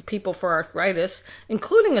thousands of people for arthritis,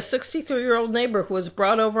 including a 63-year-old neighbor who was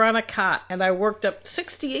brought over on a cot, and I worked up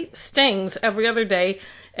 68 stings every other day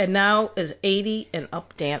and now is 80 and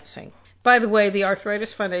up dancing. By the way, the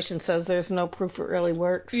Arthritis Foundation says there's no proof it really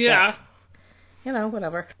works. Yeah.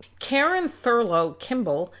 Whatever. Karen Thurlow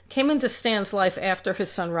Kimball came into Stan's life after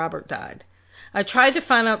his son Robert died. I tried to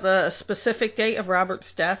find out the specific date of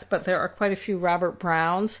Robert's death, but there are quite a few Robert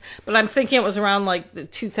Browns. But I'm thinking it was around like the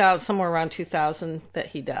 2000, somewhere around 2000 that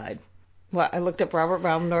he died. What? I looked up Robert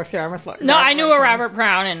Brown, North Yarmouth. No, I knew a Robert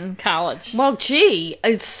Brown in college. Well, gee,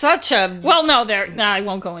 it's such a... Well, no, I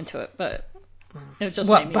won't go into it, but... It just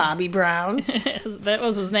Bobby Brown? That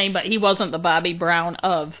was his name, but he wasn't the Bobby Brown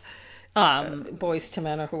of... Boys to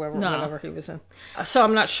Men or whatever he was in. So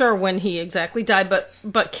I'm not sure when he exactly died,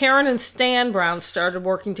 but Karen and Stan Brown started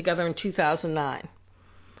working together in 2009.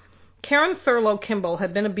 Karen Thurlow Kimball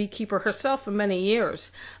had been a beekeeper herself for many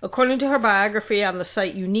years. According to her biography on the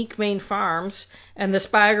site Unique Maine Farms, and this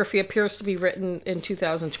biography appears to be written in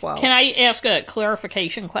 2012. Can I ask a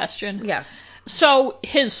clarification question? Yes. So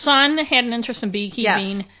his son had an interest in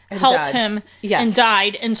beekeeping, helped him, and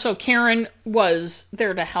died, and so Karen was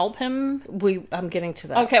there to help him? I'm getting to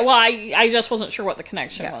that. Okay, well, I just wasn't sure what the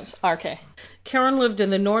connection was. Okay. Karen lived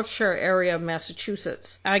in the North Shore area of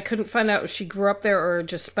Massachusetts. I couldn't find out if she grew up there or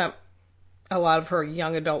just spent a lot of her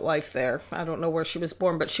young adult life there. I don't know where she was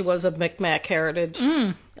born, but she was of Mi'kmaq heritage,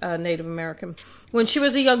 Native American. When she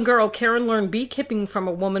was a young girl, Karen learned beekeeping from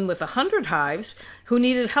a woman with 100 hives who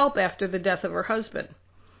needed help after the death of her husband.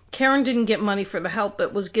 Karen didn't get money for the help,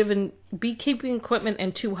 but was given beekeeping equipment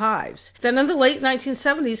and 2 hives. Then in the late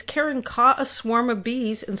 1970s, Karen caught a swarm of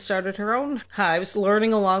bees and started her own hives,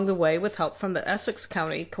 learning along the way with help from the Essex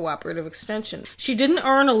County Cooperative Extension. She didn't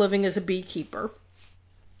earn a living as a beekeeper,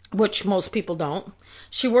 which most people don't.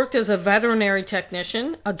 She worked as a veterinary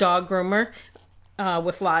technician, a dog groomer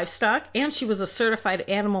with livestock, and she was a certified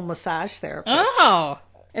animal massage therapist. Oh!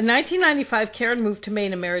 In 1995, Karen moved to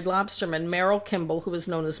Maine and married lobsterman Merrill Kimball, who was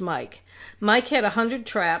known as Mike. Mike had 100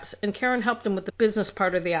 traps, and Karen helped him with the business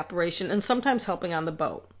part of the operation and sometimes helping on the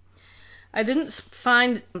boat. I didn't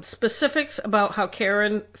find specifics about how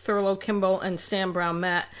Karen, Thurlow Kimball, and Stan Brown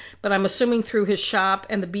met, but I'm assuming through his shop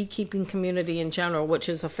and the beekeeping community in general, which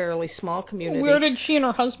is a fairly small community. Where did she and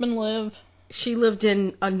her husband live? She lived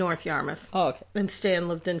in North Yarmouth. Oh, okay. And Stan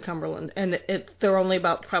lived in Cumberland. And they're only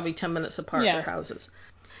about probably 10 minutes apart, their houses.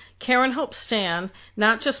 Karen helped Stan,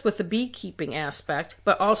 not just with the beekeeping aspect,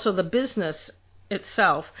 but also the business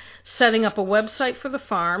itself, setting up a website for the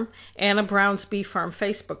farm and a Brown's Bee Farm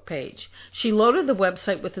Facebook page. She loaded the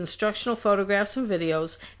website with instructional photographs and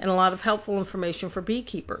videos and a lot of helpful information for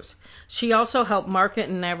beekeepers. She also helped market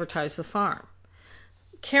and advertise the farm.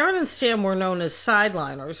 Karen and Stan were known as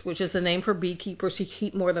sideliners, which is a name for beekeepers who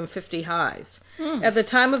keep more than 50 hives. At the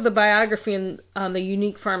time of the biography on the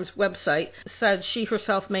Unique Farms website, said she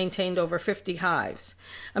herself maintained over 50 hives.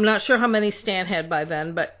 I'm not sure how many Stan had by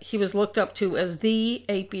then, but he was looked up to as the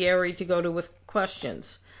apiary to go to with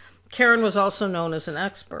questions. Karen was also known as an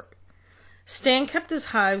expert. Stan kept his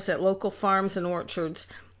hives at local farms and orchards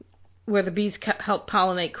where the bees helped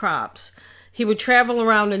pollinate crops. He would travel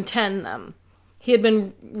around and tend them. He had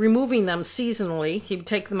been removing them seasonally. He would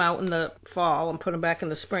take them out in the fall and put them back in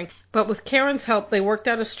the spring. But with Karen's help, they worked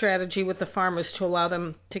out a strategy with the farmers to allow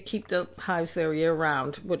them to keep the hives there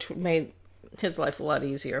year-round, which made his life a lot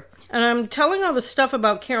easier. And I'm telling all this stuff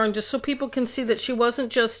about Karen just so people can see that she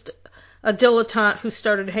wasn't just a dilettante who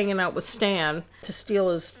started hanging out with Stan to steal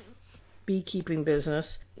his beekeeping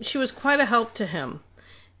business. She was quite a help to him.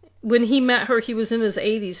 When he met her, he was in his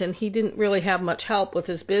 80s, and he didn't really have much help with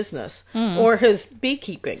his business or his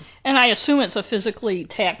beekeeping. And I assume it's a physically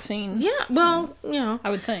taxing... Yeah, well, you know.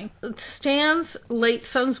 I would think. Stan's late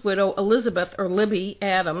son's widow, Elizabeth, or Libby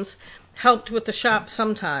Adams, helped with the shop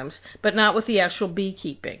sometimes, but not with the actual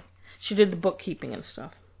beekeeping. She did the bookkeeping and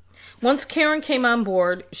stuff. Once Karen came on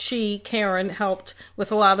board, Karen, helped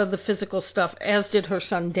with a lot of the physical stuff, as did her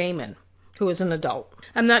son Damon, who is an adult.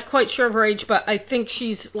 I'm not quite sure of her age, but I think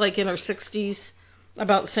she's like in her 60s,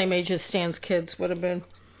 about the same age as Stan's kids would have been,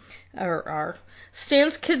 or are.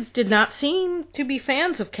 Stan's kids did not seem to be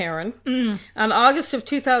fans of Karen. On August of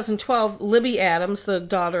 2012, Libby Adams, the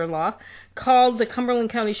daughter-in-law, called the Cumberland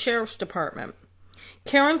County Sheriff's Department.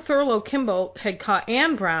 Karen Thurlow Kimball had caught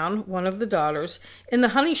Ann Brown, one of the daughters, in the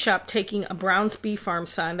honey shop taking a Brown's Bee Farm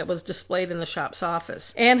sign that was displayed in the shop's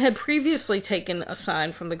office. Ann had previously taken a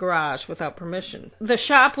sign from the garage without permission. The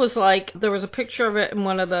shop was like, there was a picture of it in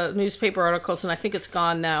one of the newspaper articles, and I think it's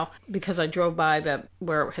gone now because I drove by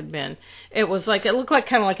where it had been. It was like, it looked like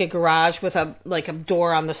kind of like a garage with a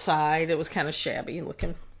door on the side. It was kind of shabby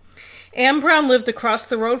looking. Ann Brown lived across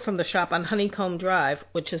the road from the shop on Honeycomb Drive,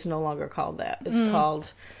 which is no longer called that. It's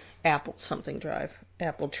called Apple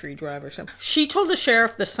Tree Drive or something. She told the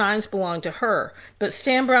sheriff the signs belonged to her, but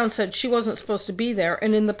Stan Brown said she wasn't supposed to be there,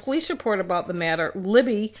 and in the police report about the matter,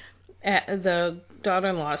 Libby, the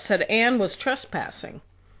daughter-in-law, said Ann was trespassing.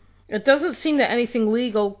 It doesn't seem that anything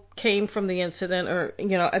legal came from the incident, or,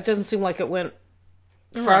 it doesn't seem like it went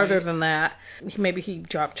farther than that. Maybe he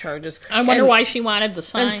dropped charges. I wonder why she wanted the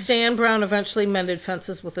sign. And Stan Brown eventually mended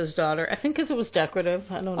fences with his daughter. I think because it was decorative.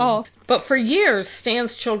 I don't know. Oh. But for years,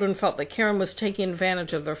 Stan's children felt that Karen was taking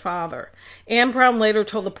advantage of their father. Ann Brown later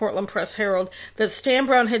told the Portland Press-Herald that Stan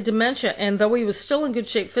Brown had dementia, and though he was still in good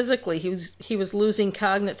shape physically, he was losing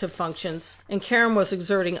cognitive functions, and Karen was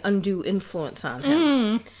exerting undue influence on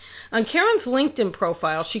him. On Karen's LinkedIn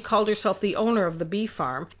profile, she called herself the owner of the bee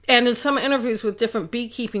farm, and in some interviews with different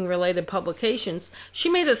beekeeping-related publications, she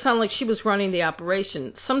made it sound like she was running the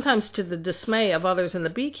operation, sometimes to the dismay of others in the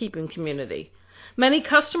beekeeping community. Many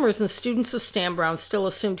customers and students of Stan Brown still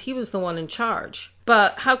assumed he was the one in charge.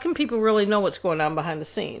 But how can people really know what's going on behind the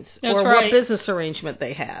scenes? That's or right. what business arrangement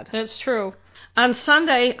they had? That's true. On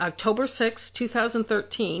Sunday, October 6,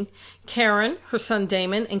 2013, Karen, her son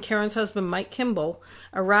Damon, and Karen's husband Mike Kimball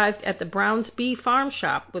arrived at the Brown's Bee Farm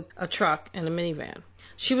shop with a truck and a minivan.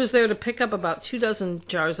 She was there to pick up about 24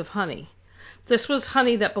 jars of honey. This was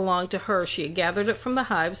honey that belonged to her. She had gathered it from the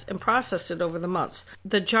hives and processed it over the months.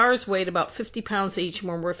 The jars weighed about 50 pounds each and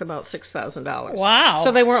were worth about $6,000. Wow.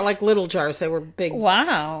 So they weren't like little jars. They were big.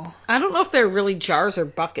 Wow. I don't know if they're really jars or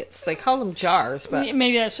buckets. They call them jars, but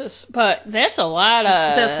maybe that's just. But that's a lot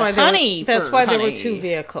of honey. That's why there were two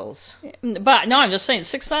vehicles. But no, I'm just saying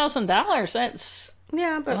 $6,000. That's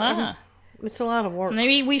but it's a lot of work.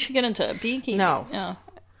 Maybe we should get into beekeeping. No.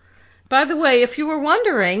 By the way, if you were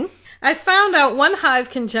wondering, I found out one hive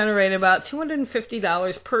can generate about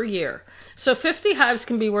 $250 per year. So 50 hives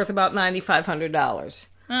can be worth about $9,500.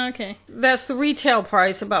 Okay. That's the retail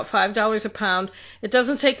price, about $5 a pound. It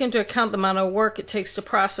doesn't take into account the amount of work it takes to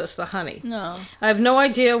process the honey. No. I have no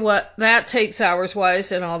idea what that takes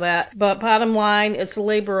hours-wise and all that, but bottom line, it's a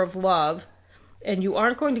labor of love. And you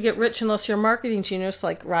aren't going to get rich unless you're a marketing genius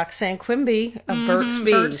like Roxanne Quimby of Burt's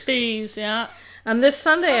Bees. Burt's Bees, yeah. On this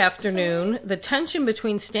Sunday afternoon, the tension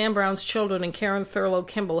between Stan Brown's children and Karen Thurlow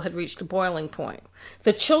Kimball had reached a boiling point.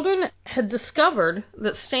 The children had discovered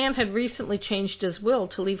that Stan had recently changed his will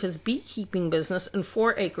to leave his beekeeping business and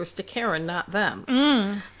 4 acres to Karen, not them.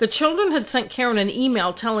 The children had sent Karen an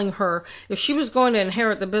email telling her if she was going to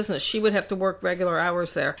inherit the business, she would have to work regular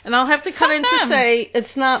hours there. And I'll have to cut in to say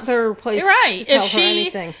it's not their place to tell her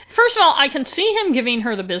anything. First of all, I can see him giving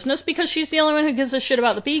her the business because she's the only one who gives a shit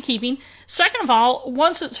about the beekeeping. Second of all,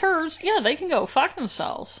 once it's hers, yeah, they can go fuck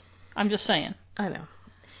themselves. I'm just saying. I know.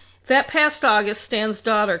 That past August, Stan's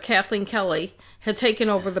daughter, Kathleen Kelley, had taken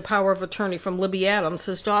over the power of attorney from Libby Adams,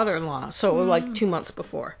 his daughter-in-law, so like 2 months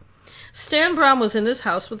before. Stan Brown was in his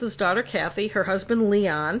house with his daughter Kathy, her husband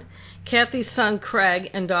Leon, Kathy's son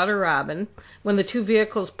Craig, and daughter Robin, when the 2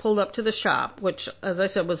 vehicles pulled up to the shop, which, as I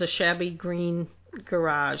said, was a shabby green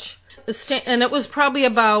garage. And it was probably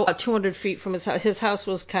about 200 feet from his house. His house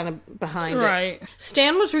was kind of behind it. Right.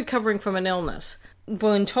 Stan was recovering from an illness.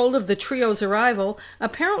 When told of the trio's arrival,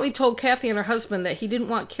 apparently told Kathy and her husband that he didn't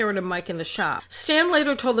want Karen and Mike in the shop. Stan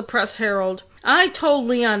later told the Press-Herald, "I told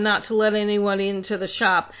Leon not to let anyone into the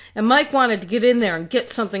shop, and Mike wanted to get in there and get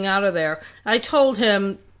something out of there. I told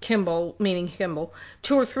him," Kimball, meaning Kimball,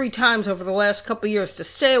 2 or 3 times over the last couple of years to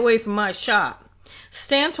stay away from my shop.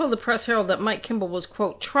 Stan told the Press-Herald that Mike Kimball was,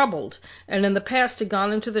 quote, troubled, and in the past had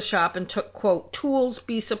gone into the shop and took, quote, tools,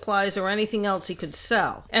 bee supplies, or anything else he could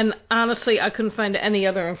sell. And honestly, I couldn't find any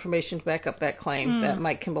other information to back up that claim that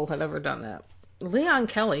Mike Kimball had ever done that. Leon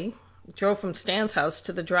Kelley drove from Stan's house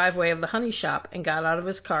to the driveway of the honey shop and got out of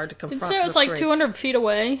his car to confront the 3. Did you say it was like 200 feet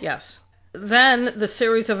away? Yes. Then the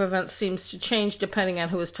series of events seems to change depending on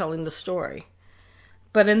who is telling the story.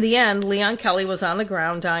 But in the end, Leon Kelley was on the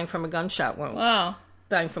ground dying from a gunshot wound. Wow.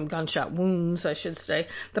 Dying from gunshot wounds, I should say.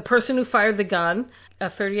 The person who fired the gun, a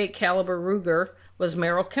 .38 caliber Ruger, was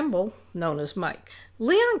Merrill Kimball, known as Mike.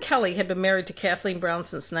 Leon Kelley had been married to Kathleen Brown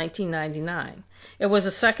since 1999. It was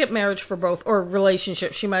a second marriage for both, or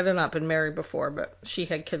relationship. She might have not been married before, but she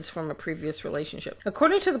had kids from a previous relationship.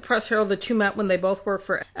 According to the Press-Herald, the 2 met when they both worked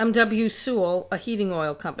for M.W. Sewell, a heating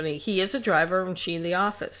oil company. He is a driver and she in the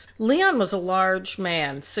office. Leon was a large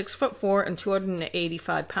man, 6'4" and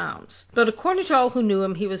 285 pounds. But according to all who knew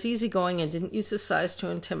him, he was easygoing and didn't use his size to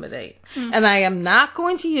intimidate. And I am not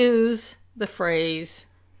going to use the phrase...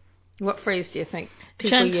 What phrase do you think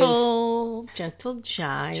people use? Gentle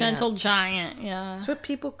giant. Gentle giant, yeah. That's what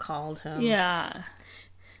people called him. Yeah.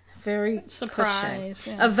 Very surprised.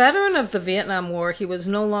 Yeah. Yeah. A veteran of the Vietnam War, he was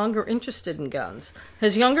no longer interested in guns.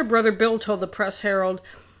 His younger brother Bill told the Press-Herald,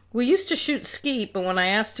 "We used to shoot skeet, but when I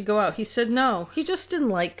asked to go out, he said no. He just didn't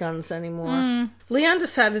like guns anymore." Leon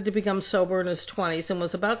decided to become sober in his 20s and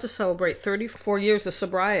was about to celebrate 34 years of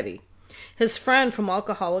sobriety. His friend from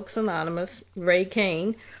Alcoholics Anonymous, Ray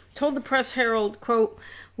Kane, told the Press-Herald, quote,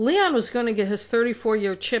 "Leon was going to get his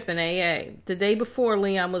 34-year chip in AA. The day before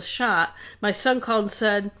Leon was shot, my son called and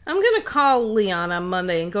said, 'I'm going to call Leon on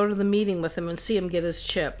Monday and go to the meeting with him and see him get his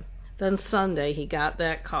chip.' Then Sunday he got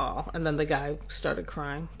that call," and then the guy started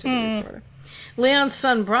crying to the reporter. Leon's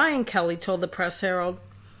son Brian Kelley told the Press-Herald,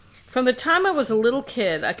 "From the time I was a little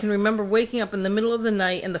kid, I can remember waking up in the middle of the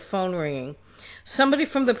night and the phone ringing. Somebody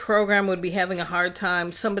from the program would be having a hard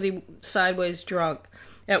time, somebody sideways drunk.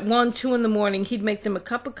 At 1, 2 in the morning, he'd make them a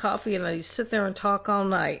cup of coffee and I'd sit there and talk all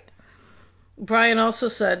night." Brian also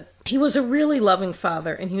said, "He was a really loving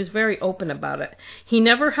father and he was very open about it. He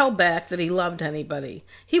never held back that he loved anybody.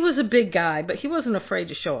 He was a big guy, but he wasn't afraid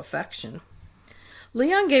to show affection."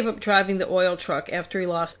 Leon gave up driving the oil truck after he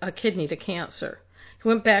lost a kidney to cancer. He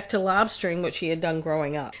went back to lobstering, which he had done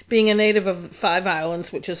growing up, being a native of 5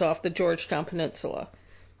 Islands, which is off the Georgetown Peninsula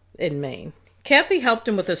in Maine. Kathy helped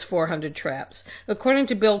him with his 400 traps. According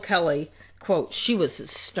to Bill Kelley, quote, "She was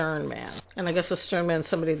his stern man." And I guess a stern man is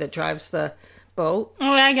somebody that drives the boat.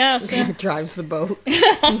 Oh, I guess. Yeah. Drives the boat.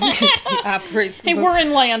 Operates the hey, boat. we're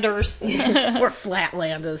inlanders. We're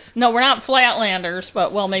flatlanders. No, we're not flatlanders,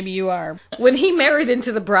 but, well, maybe you are. When he married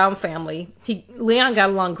into the Brown family, Leon got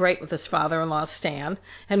along great with his father-in-law, Stan,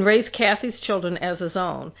 and raised Kathy's children as his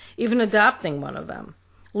own, even adopting one of them.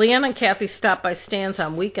 Leon and Kathy stopped by Stan's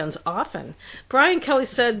on weekends often. Brian Kelley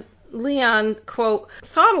said Leon, quote,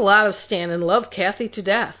 "thought a lot of Stan and loved Kathy to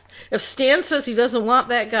death. If Stan says he doesn't want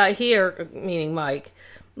that guy here," meaning Mike,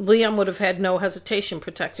 Leon would have had no hesitation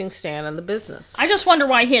protecting Stan and the business. I just wonder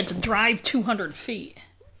why he had to drive 200 feet.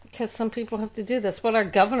 Because some people have to do this. What our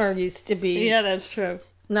governor used to be. Yeah, that's true.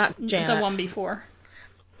 Not Janet. The one before.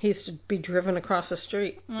 He used to be driven across the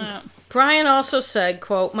street. Yeah. Brian also said,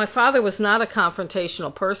 quote, "My father was not a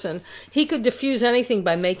confrontational person. He could diffuse anything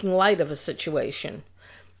by making light of a situation."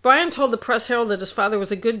 Brian told the Press-Herald that his father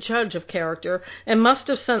was a good judge of character and must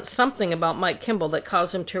have sensed something about Mike Kimball that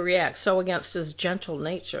caused him to react so against his gentle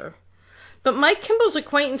nature. But Mike Kimball's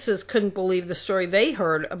acquaintances couldn't believe the story they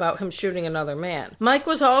heard about him shooting another man. Mike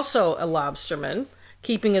was also a lobsterman,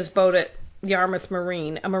 keeping his boat at Yarmouth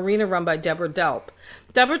Marine, a marina run by Deborah Delp.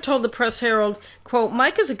 Deborah told the Press-Herald, quote,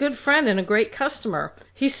 "Mike is a good friend and a great customer.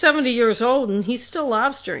 He's 70 years old and he's still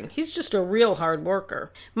lobstering. He's just a real hard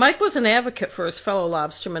worker." Mike was an advocate for his fellow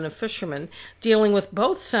lobstermen and fishermen, dealing with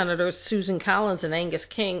both Senators Susan Collins and Angus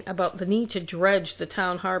King about the need to dredge the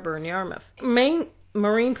town harbor in Yarmouth. Maine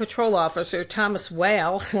Marine Patrol Officer Thomas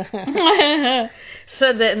Whale said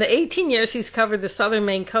that in the 18 years he's covered the southern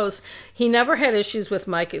Maine coast, he never had issues with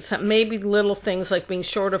Mike except maybe little things like being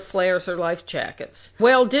short of flares or life jackets.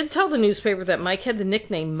 Whale did tell the newspaper that Mike had the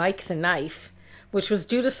nickname Mike the Knife, which was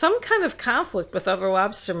due to some kind of conflict with other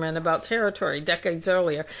lobstermen about territory decades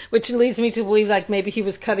earlier, which leads me to believe like maybe he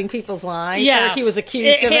was cutting people's lines, or he was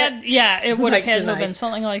accused of it. Yeah, it would have Mike had the to have been Knife.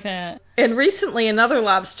 something like that. And recently, another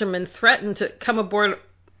lobsterman threatened to come aboard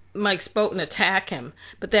Mike's boat and attack him,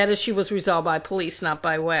 but that issue was resolved by police, not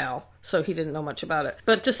by Whale, so he didn't know much about it.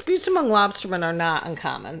 But disputes among lobstermen are not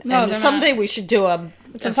uncommon. No, and they're someday not. we should do a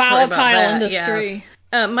It's a story about volatile that, industry.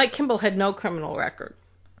 yes. Mike Kimball had no criminal record.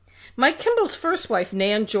 Mike Kimball's first wife,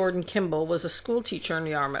 Nan Jordan Kimball, was a school teacher in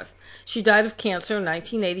Yarmouth. She died of cancer in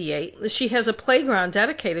 1988. She has a playground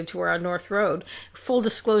dedicated to her on North Road. Full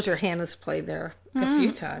disclosure, Hannah's played there a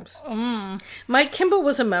few times. Mike Kimball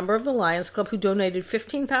was a member of the Lions Club who donated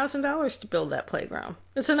 $15,000 to build that playground.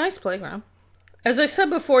 It's a nice playground. As I said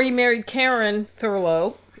before, he married Karen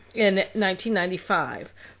Thurlow in 1995.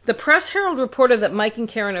 The Press-Herald reported that Mike and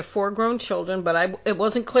Karen have 4 grown children, but it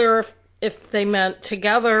wasn't clear if they meant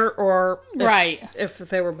together or if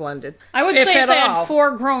they were blended. I would say if they all. had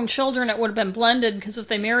 4 grown children, it would have been blended, because if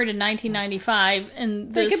they married in 1995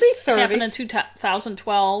 and They this could be 30. happened in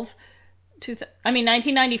 2012,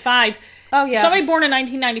 1995. Oh, yeah. Somebody born in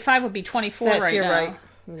 1995 would be 24 right you're now. right.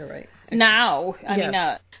 You're right. Now, I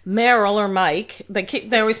mean, Merrill or Mike.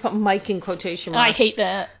 They always put Mike in quotation marks. I hate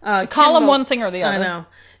that. Call Kimball, them one thing or the other. I know.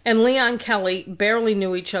 And Leon Kelley barely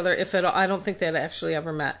knew each other, if at all. I don't think they'd actually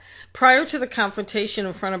ever met. Prior to the confrontation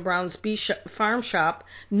in front of Brown's farm shop,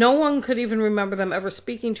 no one could even remember them ever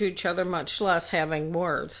speaking to each other, much less having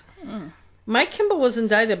words. Mike Kimball was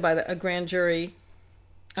indicted by a grand jury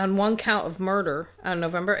on 1 count of murder on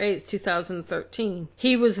November 8, 2013.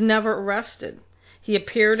 He was never arrested. He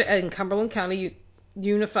appeared in Cumberland County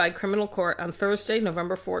Unified Criminal Court on Thursday,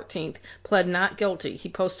 November 14th, pled not guilty. He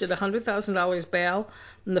posted $100,000 bail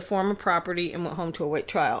in the form of property and went home to await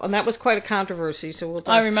trial. And that was quite a controversy, so we'll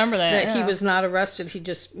talk. I remember that, He was not arrested. He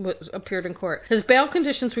just appeared in court. His bail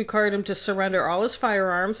conditions required him to surrender all his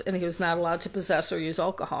firearms, and he was not allowed to possess or use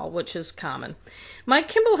alcohol, which is common. Mike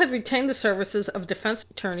Kimball had retained the services of defense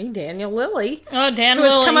attorney Daniel Lilly, who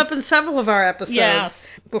has come up in several of our episodes. Yes.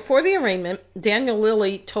 Before the arraignment, Daniel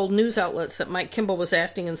Lilly told news outlets that Mike Kimball was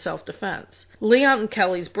acting in self-defense. Leon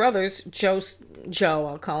Kelley's brothers, Joe,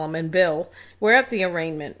 I'll call him, and Bill, were at the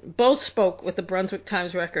arraignment. Both spoke with the Brunswick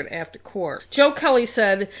Times Record after court. Joe Kelley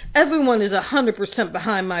said, "Everyone is 100%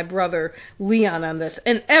 behind my brother Leon on this,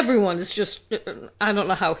 and everyone is just," I don't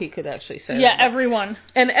know how he could actually say that. Yeah, everyone.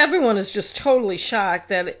 "And everyone is just totally shocked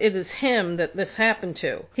that it is him that this happened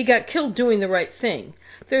to. He got killed doing the right thing.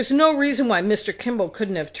 There's no reason why Mr. Kimball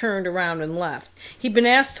couldn't have turned around and left. He'd been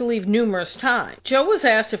asked to leave numerous times." Joe was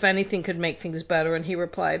asked if anything could make things better, and he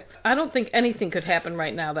replied, "I don't think anything could happen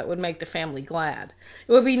right now that would make the family glad.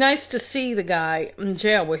 It would be nice to see the guy in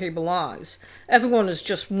jail where he belongs. Everyone is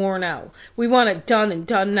just worn out. We want it done and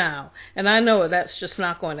done now, and I know that's just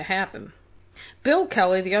not going to happen." Bill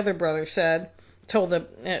Kelley, the other brother,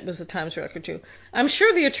 it was the Times Record too, "I'm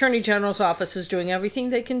sure the Attorney General's office is doing everything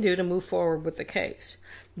they can do to move forward with the case."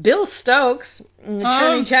 Bill Stokes,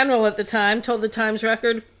 Attorney General at the time, told the Times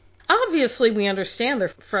Record, "Obviously we understand their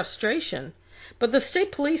frustration, but the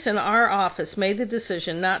state police in our office made the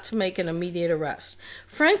decision not to make an immediate arrest.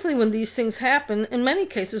 Frankly, when these things happen, in many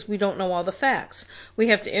cases we don't know all the facts. We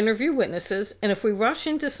have to interview witnesses, and if we rush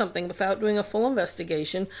into something without doing a full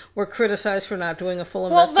investigation, we're criticized for not doing a full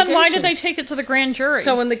investigation." Well, then why did they take it to the grand jury?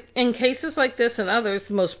 So in cases like this and others,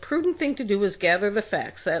 the most prudent thing to do is gather the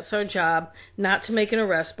facts. That's our job, not to make an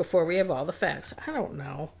arrest before we have all the facts. I don't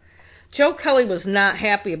know. Joe Kelley was not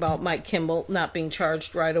happy about Mike Kimball not being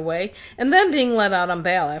charged right away and then being let out on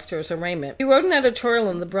bail after his arraignment. He wrote an editorial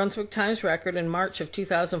in the Brunswick Times-Record in March of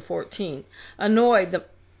 2014, annoyed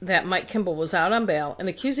that Mike Kimball was out on bail and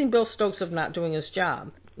accusing Bill Stokes of not doing his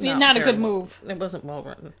job. Not a good move. It wasn't well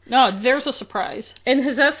written. No, there's a surprise. In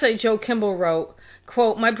his essay, Joe Kimball wrote,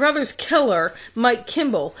 quote, "My brother's killer, Mike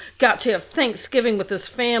Kimball, got to have Thanksgiving with his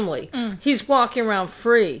family. He's walking around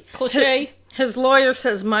free." Cliche. His lawyer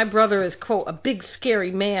says my brother is, quote, "a big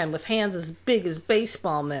scary man with hands as big as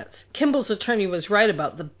baseball mitts." Kimball's attorney was right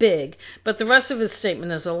about the big, but the rest of his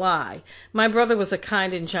statement is a lie. My brother was a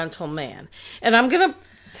kind and gentle man. And I'm going to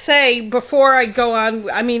say, before I go on,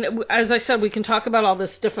 I mean, as I said, we can talk about all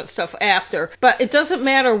this different stuff after, but it doesn't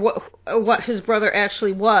matter what his brother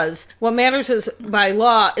actually was. What matters is, by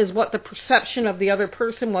law, is what the perception of the other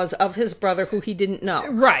person was of his brother who he didn't know.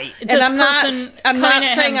 Right. And I'm not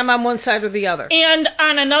saying I'm on one side or the other. And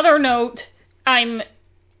on another note, I'm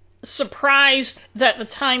surprised that the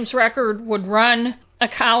Times-Record would run a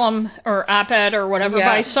column or op-ed or whatever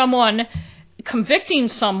by someone convicting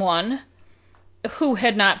someone who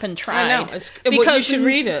had not been tried. I know. Because you should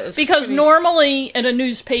read it. Because normally in a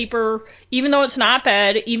newspaper, even though it's an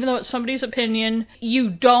op-ed, even though it's somebody's opinion, you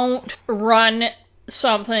don't run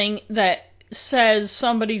something that says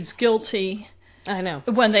somebody's guilty. I know.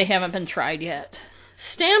 When they haven't been tried yet.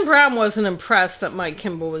 Stan Brown wasn't impressed that Mike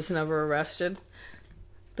Kimball was never arrested.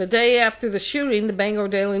 The day after the shooting, the Bangor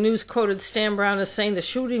Daily News quoted Stan Brown as saying the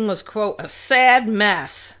shooting was, quote, "a sad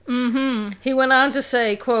mess." Mm-hmm. He went on to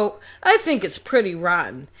say, quote, "I think it's pretty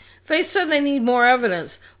rotten. They said they need more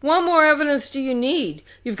evidence. What more evidence do you need?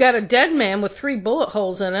 You've got a dead man with 3 bullet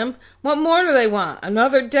holes in him. What more do they want?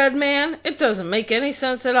 Another dead man? It doesn't make any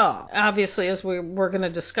sense at all." Obviously, as we're going to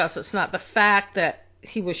discuss, it's not the fact that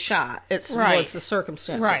he was shot. It's the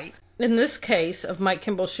circumstances. Right. In this case of Mike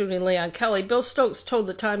Kimball shooting Leon Kelley, Bill Stokes told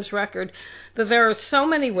the Times-Record that there are so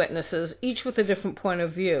many witnesses, each with a different point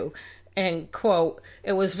of view, and, quote,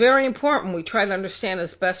 "it was very important we try to understand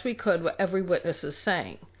as best we could what every witness is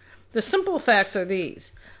saying. The simple facts are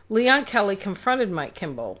these. Leon Kelley confronted Mike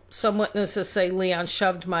Kimball. Some witnesses say Leon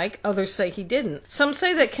shoved Mike, others say he didn't. Some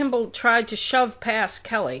say that Kimball tried to shove past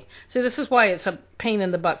Kelley." See, this is why it's a pain in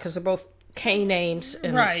the butt, because they're both K names.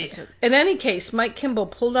 Right. In any case, Mike Kimball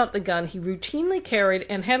pulled out the gun he routinely carried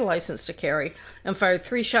and had a license to carry and fired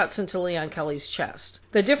 3 shots into Leon Kelley's chest.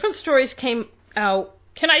 The different stories came out.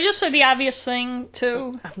 Can I just say the obvious thing,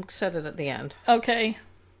 too? I said it at the end. Okay.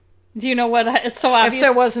 Do you know what? It's so obvious. If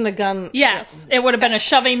there wasn't a gun. Yes. It would have been a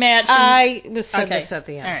shoving match. I said this at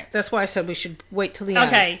the end. All right. That's why I said we should wait till the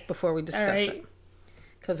end before we discuss it.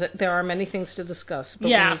 Because there are many things to discuss, but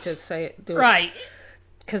we need to do it. Right.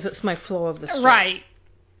 Because it's my flow of the story. Right.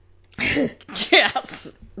 Yes.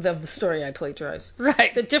 Of the story I plagiarized.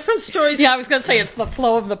 Right. The different stories... Yeah, I was going to say it's the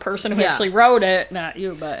flow of the person who actually wrote it, not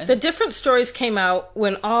you, but... The different stories came out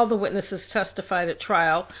when all the witnesses testified at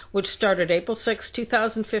trial, which started April 6,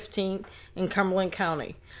 2015 in Cumberland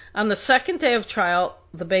County. On the second day of trial,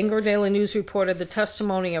 the Bangor Daily News reported the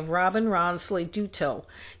testimony of Robin Ronsley Dutil,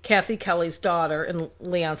 Kathy Kelley's daughter and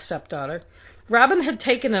Leon's stepdaughter. Robin had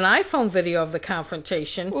taken an iPhone video of the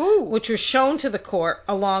confrontation, which was shown to the court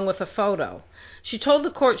along with a photo. She told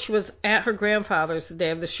the court she was at her grandfather's the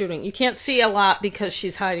day of the shooting. You can't see a lot because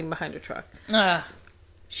she's hiding behind a truck.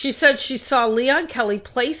 She said she saw Leon Kelley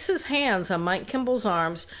place his hands on Mike Kimball's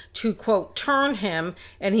arms to, quote, turn him,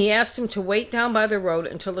 and he asked him to wait down by the road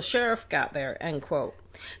until the sheriff got there, end quote.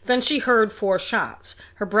 Then she heard 4 shots.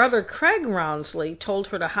 Her brother, Craig Ronsley, told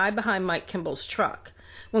her to hide behind Mike Kimball's truck.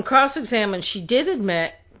 When cross-examined, she did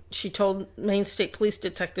admit, she told Maine State Police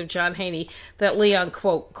Detective John Haney, that Leon,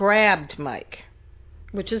 quote, grabbed Mike,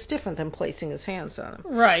 which is different than placing his hands on him.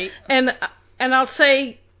 Right. And I'll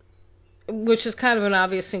say, which is kind of an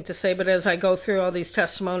obvious thing to say, but as I go through all these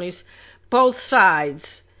testimonies, both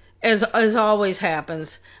sides, as always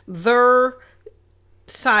happens, their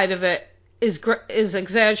side of it is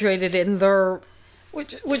exaggerated in their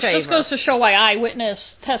Which favor. just goes to show why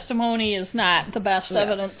eyewitness testimony is not the best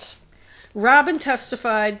evidence. Robin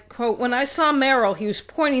testified, quote, "When I saw Merrill, he was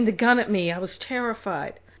pointing the gun at me. I was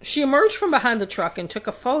terrified." She emerged from behind the truck and took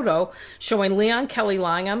a photo showing Leon Kelley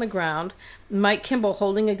lying on the ground, Mike Kimball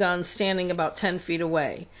holding a gun standing about 10 feet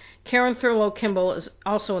away. Karen Thurlow Kimball is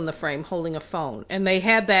also in the frame holding a phone. And they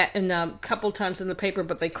had that in a couple times in the paper,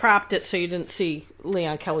 but they cropped it so you didn't see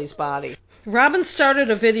Leon Kelley's body. Robin started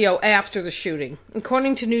a video after the shooting.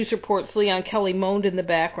 According to news reports, Leon Kelley moaned in the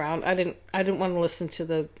background. I didn't want to listen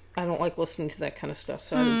to I don't like listening to that kind of stuff,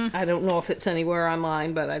 so I don't know if it's anywhere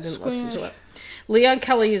online, but I didn't listen to it. Leon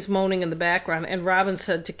Kelley is moaning in the background, and Robin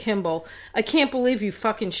said to Kimball, "I can't believe you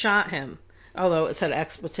fucking shot him." Although it said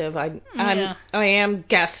expletive, I am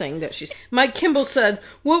guessing that she's... Mike Kimball said,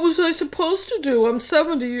 "What was I supposed to do? I'm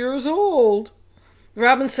 70 years old."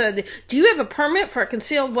 Robin said, "Do you have a permit for a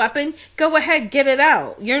concealed weapon? Go ahead, get it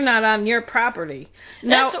out. You're not on your property."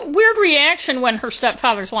 That's a weird reaction when her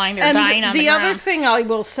stepfather's lying there dying on the ground. The other thing I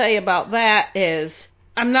will say about that is,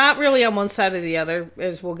 I'm not really on one side or the other,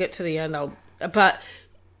 as we'll get to the end, but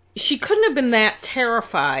she couldn't have been that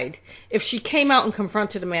terrified if she came out and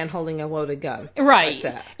confronted a man holding a loaded gun. Right. Like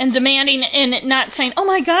that. And demanding, and not saying, "Oh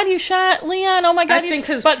my God, you shot Leon, oh my God,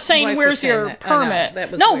 but saying, "Where's your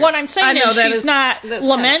permit?" No, what I'm saying is she's not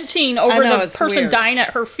lamenting over the person dying at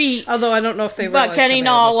her feet. Although I don't know if they but getting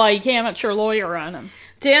all like amateur lawyer on him.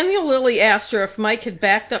 Daniel Lilly asked her if Mike had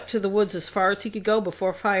backed up to the woods as far as he could go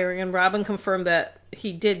before firing, and Robin confirmed that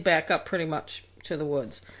he did back up pretty much to the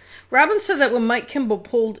woods. Robin said that when Mike Kimball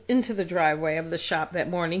pulled into the driveway of the shop that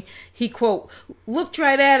morning, he, quote, "looked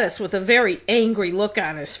right at us with a very angry look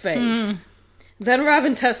on his face." Then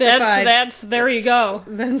Robin testified... There you go.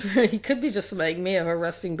 Then he could be just like me, of a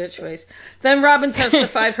resting bitch face. Then Robin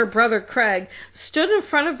testified her brother Craig stood in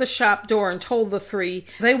front of the shop door and told the three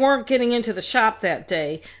they weren't getting into the shop that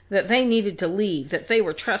day, that they needed to leave, that they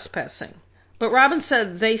were trespassing. But Robin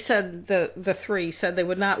said the three said they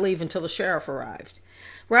would not leave until the sheriff arrived.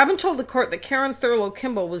 Robin told the court that Karen Thurlow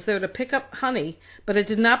Kimball was there to pick up honey, but it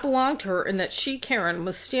did not belong to her, and that she, Karen,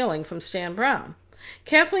 was stealing from Stan Brown.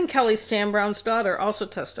 Kathleen Kelley, Stan Brown's daughter, also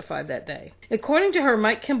testified that day. According to her,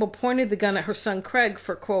 Mike Kimball pointed the gun at her son Craig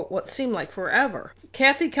for, quote, what seemed like forever.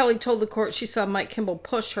 Kathy Kelley told the court she saw Mike Kimball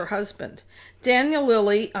push her husband. Daniel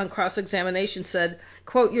Lilly, on cross-examination, said,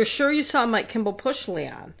 quote, "You're sure you saw Mike Kimball push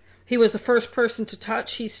Leon? He was the first person to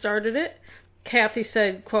touch. He started it." Kathy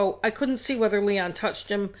said, quote, "I couldn't see whether Leon touched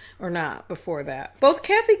him or not before that." Both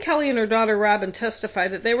Kathy Kelley and her daughter Robin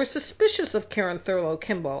testified that they were suspicious of Karen Thurlow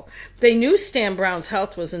Kimball. They knew Stan Brown's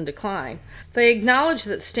health was in decline. They acknowledged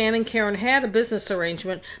that Stan and Karen had a business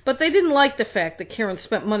arrangement, but they didn't like the fact that Karen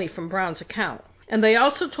spent money from Brown's account. And they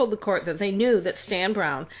also told the court that they knew that Stan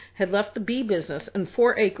Brown had left the bee business and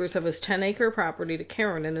 4 acres of his 10-acre property to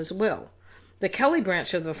Karen in his will. The Kelley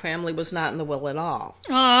branch of the family was not in the will at all.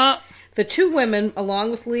 The 2 women,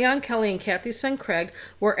 along with Leon Kelley and Kathy's son Craig,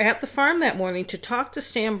 were at the farm that morning to talk to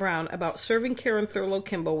Stan Brown about serving Karen Thurlow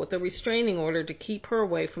Kimball with a restraining order to keep her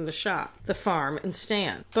away from the shop, the farm, and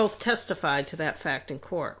Stan. Both testified to that fact in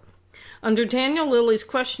court. Under Daniel Lilly's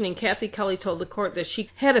questioning, Kathy Kelley told the court that she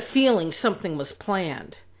had a feeling something was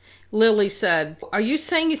planned. Lilly said, "Are you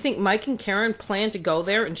saying you think Mike and Karen planned to go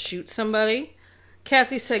there and shoot somebody?"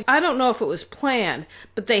 Kathy said, "I don't know if it was planned,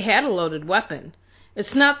 but they had a loaded weapon.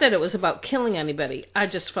 It's not that it was about killing anybody. I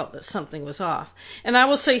just felt that something was off." And I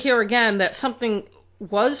will say here again that something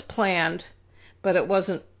was planned, but it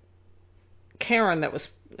wasn't Karen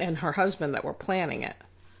and her husband that were planning it.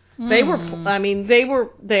 They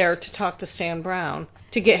were there to talk to Stan Brown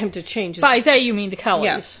to get him to change his... By they, you mean the Kellys.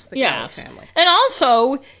 Yes, the Kelley family. And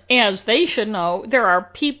also, as they should know, there are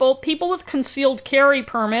people with concealed carry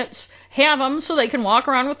permits have them so they can walk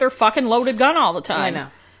around with their fucking loaded gun all the time. I know.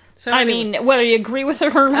 So I mean, whether you agree with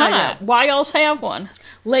it or not, why else have one?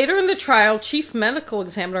 Later in the trial, Chief Medical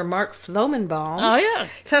Examiner Mark Flomenbaum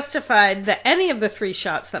testified that any of the 3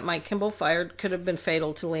 shots that Mike Kimball fired could have been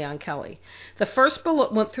fatal to Leon Kelley. The first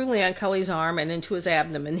bullet went through Leon Kelley's arm and into his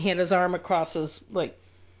abdomen. He had his arm across his,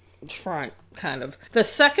 front, kind of. The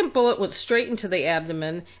second bullet went straight into the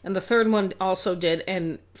abdomen, and the third one also did,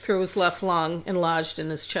 and through his left lung and lodged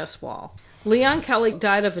in his chest wall. Leon Kelley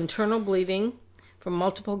died of internal bleeding from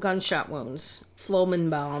multiple gunshot wounds,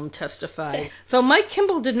 Flomenbaum testified. Though Mike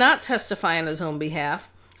Kimball did not testify on his own behalf,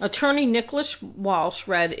 attorney Nicholas Walsh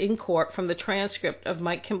read in court from the transcript of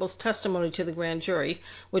Mike Kimball's testimony to the grand jury,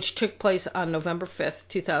 which took place on November 5th,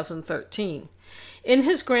 2013. In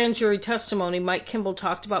his grand jury testimony, Mike Kimball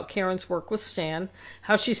talked about Karen's work with Stan,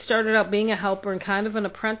 how she started out being a helper and kind of an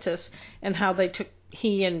apprentice, and how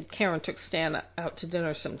he and Karen took Stan out to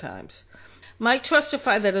dinner sometimes. Mike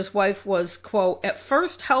testified that his wife was, quote, at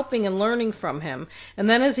first helping and learning from him, and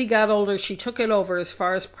then as he got older, she took it over as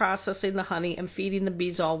far as processing the honey and feeding the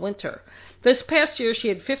bees all winter. This past year, she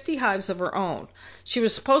had 50 hives of her own. She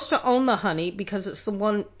was supposed to own the honey because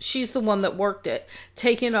she's the one that worked it,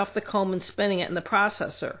 taking it off the comb and spinning it in the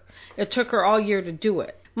processor. It took her all year to do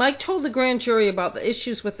it. Mike told the grand jury about the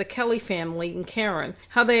issues with the Kelley family and Karen,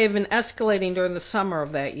 how they had been escalating during the summer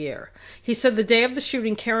of that year. He said the day of the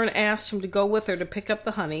shooting, Karen asked him to go with her to pick up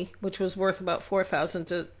the honey, which was worth about $4,000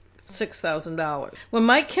 to $6,000. When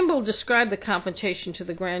Mike Kimball described the confrontation to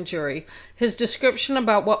the grand jury, his description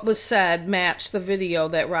about what was said matched the video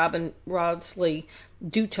that Robin Rodsley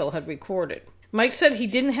Dutil had recorded. Mike said he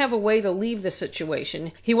didn't have a way to leave the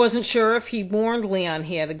situation. He wasn't sure if he warned Leon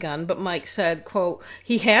he had a gun, but Mike said, quote,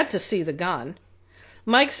 he had to see the gun.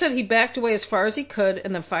 Mike said he backed away as far as he could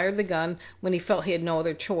and then fired the gun when he felt he had no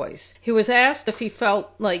other choice. He was asked if he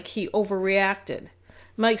felt like he overreacted.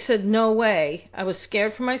 Mike said, no way. I was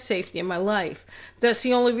scared for my safety and my life. That's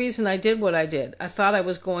the only reason I did what I did. I thought I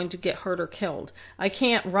was going to get hurt or killed. I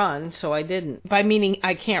can't run, so I didn't. By meaning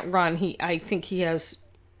I can't run, I think he has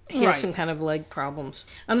some kind of leg problems.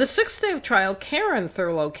 On the sixth day of trial, Karen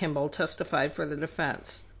Thurlow Kimball testified for the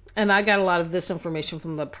defense. And I got a lot of this information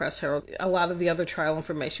from the Press Herald. A lot of the other trial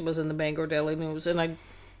information was in the Bangor Daily News, and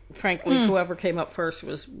frankly, whoever came up first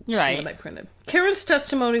was what I printed. Karen's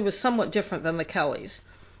testimony was somewhat different than the Kelleys.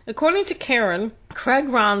 According to Karen, Craig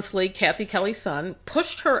Ronsley, Kathy Kelly's son,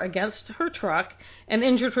 pushed her against her truck and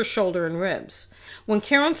injured her shoulder and ribs. When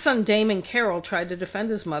Karen's son Damon Carroll tried to defend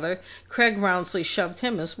his mother, Craig Ronsley shoved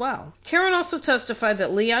him as well. Karen also testified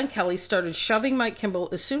that Leon Kelley started shoving Mike Kimball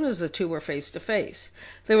as soon as the two were face to face.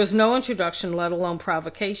 There was no introduction, let alone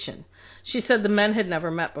provocation. She said the men had never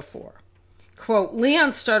met before. Quote,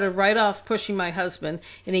 Leon started right off pushing my husband,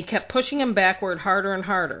 and he kept pushing him backward harder and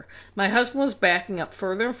harder. My husband was backing up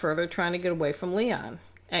further and further, trying to get away from Leon.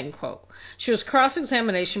 End quote. She was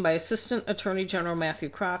cross-examined by Assistant Attorney General Matthew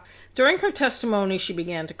Crockett. During her testimony, she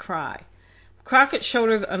began to cry. Crockett showed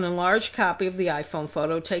her an enlarged copy of the iPhone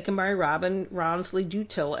photo taken by Robin Ronsley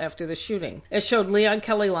Dutil after the shooting. It showed Leon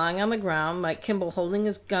Kelley lying on the ground, Mike Kimball holding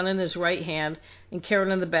his gun in his right hand, and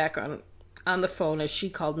Karen in the background on the phone as she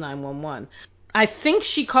called 911. I think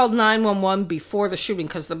she called 911 before the shooting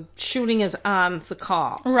because the shooting is on the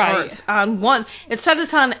call. Right. It's on one. It said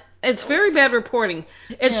it's on. It's very bad reporting.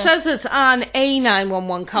 It says it's on a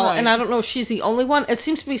 911 call, and I don't know if she's the only one. It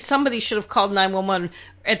seems to be somebody should have called 911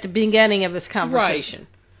 at the beginning of this conversation. Right.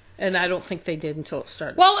 And I don't think they did until it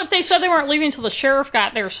started. Well, if they said they weren't leaving until the sheriff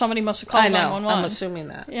got there, somebody must have called 911. I'm assuming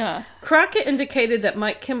that. Yeah. Crockett indicated that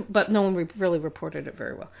but no one really reported it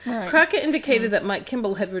very well. Right. Crockett indicated that Mike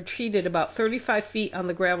Kimball had retreated about 35 feet on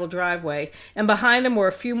the gravel driveway, and behind him were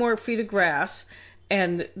a few more feet of grass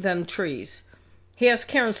and then trees. He asked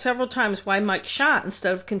Karen several times why Mike shot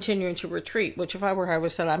instead of continuing to retreat, which if I were her, I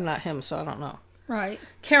would have said, I'm not him, so I don't know. Right.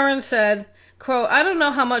 Karen said, quote, I don't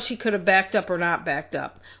know how much he could have backed up or not backed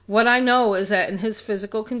up. What I know is that in his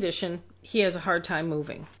physical condition, he has a hard time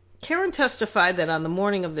moving. Karen testified that on the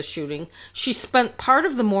morning of the shooting, she spent part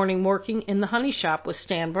of the morning working in the honey shop with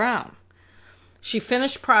Stan Brown. She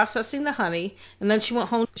finished processing the honey, and then she went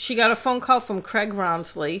home. She got a phone call from Craig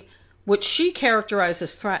Ronsley, which she characterized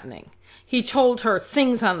as threatening. He told her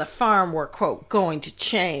things on the farm were, quote, going to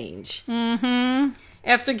change. Mm-hmm.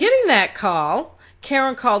 After getting that call,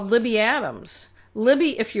 Karen called Libby Adams.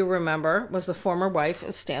 Libby, if you remember, was the former wife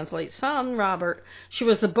of Stan's late son, Robert. She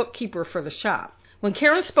was the bookkeeper for the shop. When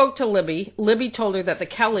Karen spoke to Libby, Libby told her that the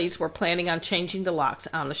Kelleys were planning on changing the locks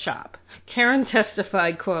on the shop. Karen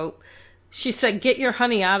testified, quote, she said, get your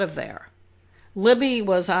honey out of there. Libby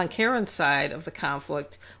was on Karen's side of the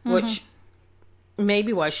conflict, which may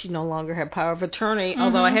be why she no longer had power of attorney,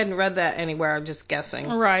 although I hadn't read that anywhere, I'm just guessing.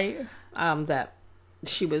 Right. That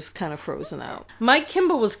she was kind of frozen out. Mike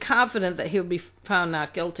Kimball was confident that he would be found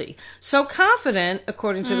not guilty. So confident,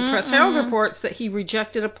 according to the Press Herald reports, that he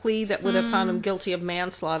rejected a plea that would have found him guilty of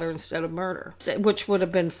manslaughter instead of murder, which would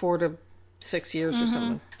have been 4 to 6 years or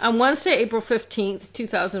something. On Wednesday, April 15th,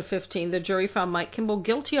 2015, the jury found Mike Kimball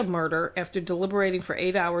guilty of murder after deliberating for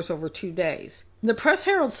 8 hours over 2 days. The Press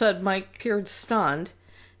Herald said Mike appeared stunned,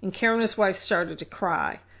 and Karen, his wife, started to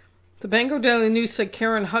cry. The Bangor Daily News said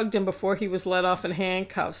Karen hugged him before he was let off in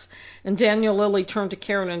handcuffs, and Daniel Lilly turned to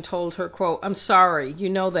Karen and told her, quote, I'm sorry, you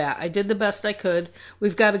know that. I did the best I could.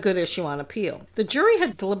 We've got a good issue on appeal. The jury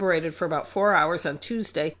had deliberated for about 4 hours on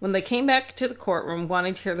Tuesday when they came back to the courtroom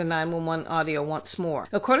wanting to hear the 911 audio once more.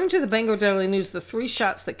 According to the Bangor Daily News, the 3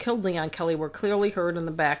 shots that killed Leon Kelley were clearly heard in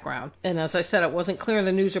the background. And as I said, it wasn't clear in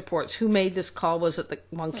the news reports who made this call. Was it the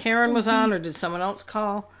one Karen was on, or did someone else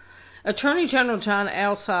call? Attorney General John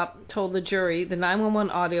Alsop told the jury the 911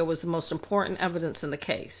 audio was the most important evidence in the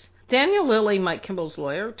case. Daniel Lilly, Mike Kimball's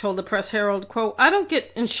lawyer, told the Press Herald, quote, I don't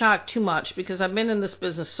get in shock too much because I've been in this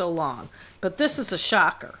business so long, but this is a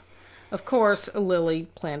shocker. Of course, Lilly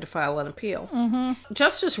planned to file an appeal. Mm-hmm.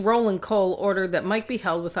 Justice Roland Cole ordered that Mike be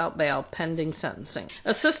held without bail pending sentencing.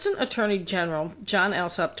 Assistant Attorney General John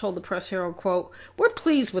Alsop told the Press Herald, quote, "We're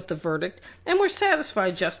pleased with the verdict, and we're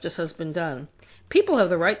satisfied justice has been done. People have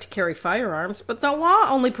the right to carry firearms, but the law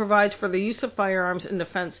only provides for the use of firearms in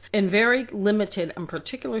defense in very limited and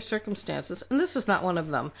particular circumstances, and this is not one of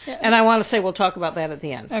them." Yeah. And I want to say we'll talk about that at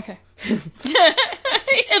the end. Okay.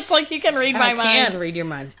 It's like you can read my mind. I can read your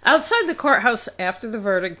mind. Outside the courthouse after the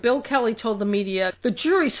verdict, Bill Kelley told the media, "The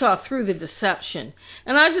jury saw through the deception,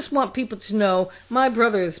 and I just want people to know my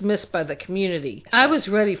brother is missed by the community. I was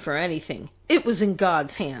ready for anything. It was in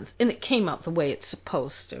God's hands, and it came out the way it's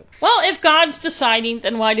supposed to." Well, if God's deciding,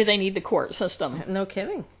 then why do they need the court system? No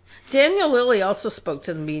kidding. Daniel Lilly also spoke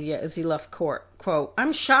to the media as he left court. Quote,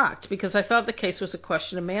 "I'm shocked because I thought the case was a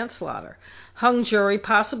question of manslaughter. Hung jury,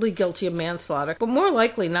 possibly guilty of manslaughter, but more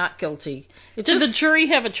likely not guilty." Did the jury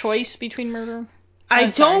have a choice between murder?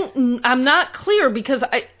 I'm not clear because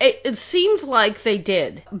it seemed like they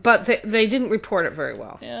did, but they didn't report it very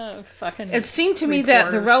well. Yeah, fucking. It seemed to me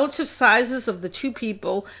that the relative sizes of the two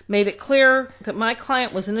people made it clear that my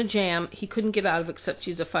client was in a jam he couldn't get out of except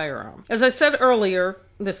use a firearm. As I said earlier,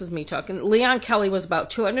 this is me talking, Leon Kelley was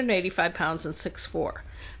about 285 pounds and 6'4".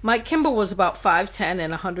 Mike Kimball was about 5'10"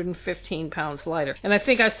 and 115 pounds lighter. And I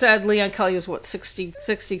think I said Leon Kelley was,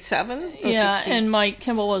 67? Yeah, 60? And Mike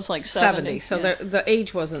Kimball was like 70. So yeah. the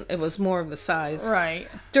age wasn't, it was more of the size. Right.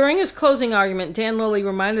 During his closing argument, Dan Lilly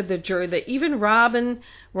reminded the jury that even Robin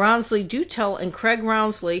Rawnsley Dutel and Craig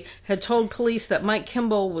Rawnsley had told police that Mike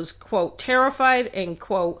Kimball was, quote, terrified and,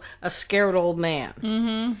 quote, a scared old man.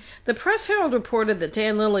 Mm-hmm. The Press Herald reported that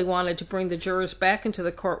Dan Lilly wanted to bring the jurors back into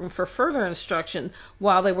the courtroom for further instruction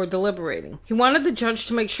while they were deliberating. He wanted the judge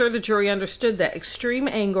to make sure the jury understood that extreme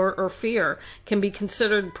anger or fear can be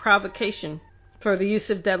considered provocation for the use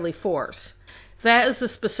of deadly force. That is the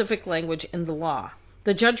specific language in the law.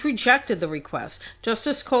 The judge rejected the request.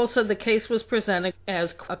 Justice Cole said the case was presented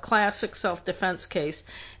as a classic self-defense case,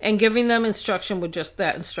 and giving them instruction would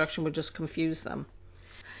just confuse them.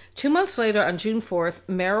 2 months later, on June 4th,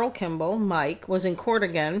 Merrill Kimball, Mike, was in court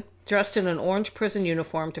again, dressed in an orange prison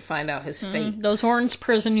uniform to find out his fate. Those orange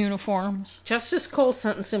prison uniforms. Justice Cole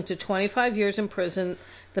sentenced him to 25 years in prison,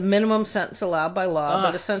 the minimum sentence allowed by law,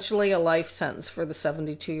 but essentially a life sentence for the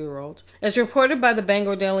 72-year-old. As reported by the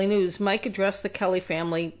Bangor Daily News, Mike addressed the Kelley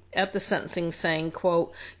family at the sentencing saying,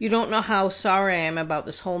 quote, "You don't know how sorry I am about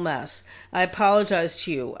this whole mess. I apologize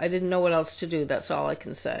to you. I didn't know what else to do. That's all I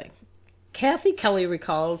can say." Kathy Kelley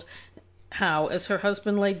recalled how, as her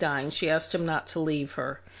husband lay dying, she asked him not to leave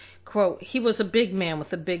her. Quote, "He was a big man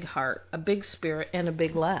with a big heart, a big spirit, and a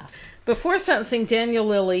big laugh." Before sentencing, Daniel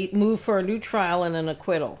Lilly moved for a new trial and an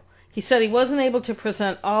acquittal. He said he wasn't able to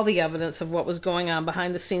present all the evidence of what was going on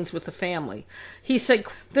behind the scenes with the family. He said,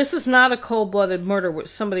 "This is not a cold-blooded murder where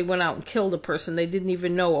somebody went out and killed a person they didn't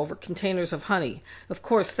even know over containers of honey. Of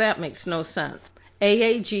course, that makes no sense."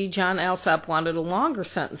 AAG John Alsop wanted a longer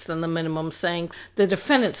sentence than the minimum, saying the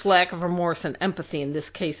defendant's lack of remorse and empathy in this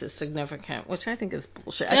case is significant, which I think is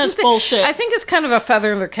bullshit. That's bullshit. I think it's kind of a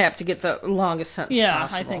feather in their cap to get the longest sentence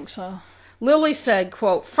possible. Yeah, I think so. Lilly said,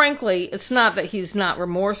 quote, "Frankly, it's not that he's not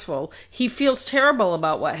remorseful. He feels terrible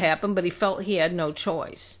about what happened, but he felt he had no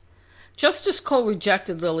choice." Justice Cole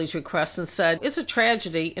rejected Lilly's request and said, "It's a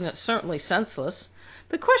tragedy, and it's certainly senseless."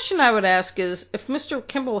 The question I would ask is, if Mr.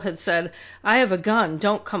 Kimball had said, "I have a gun,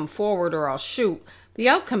 don't come forward or I'll shoot," the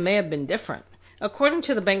outcome may have been different. According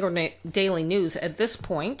to the Bangor Daily News, at this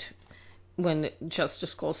point, when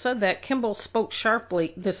Justice Cole said that, Kimball spoke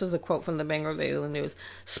sharply, this is a quote from the Bangor Daily News,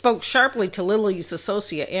 spoke sharply to Lilly's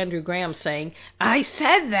associate, Andrew Graham, saying, "I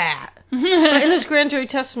said that." But in his grand jury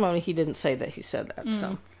testimony, he didn't say that he said that.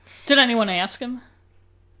 So, did anyone ask him?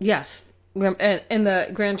 Yes. In the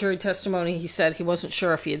grand jury testimony, he said he wasn't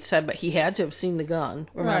sure if he had said, but he had to have seen the gun,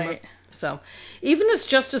 remember? Right. So, even as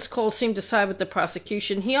Justice Cole seemed to side with the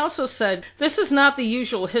prosecution, he also said, "This is not the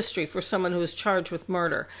usual history for someone who is charged with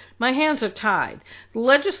murder. My hands are tied. The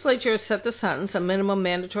legislature has set the sentence, a minimum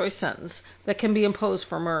mandatory sentence, that can be imposed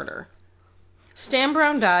for murder." Stan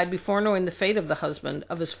Brown died before knowing the fate of the husband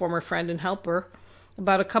of his former friend and helper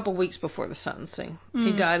about a couple weeks before the sentencing.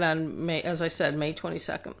 He died on, May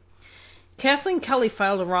 22nd. Kathleen Kelley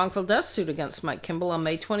filed a wrongful death suit against Mike Kimball on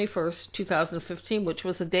May 21st, 2015, which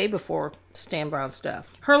was the day before Stan Brown's death.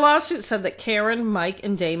 Her lawsuit said that Karen, Mike,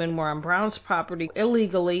 and Damon were on Brown's property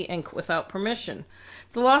illegally and without permission.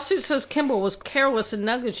 The lawsuit says Kimball was careless and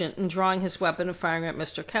negligent in drawing his weapon and firing at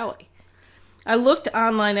Mr. Kelley. I looked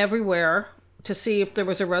online everywhere to see if there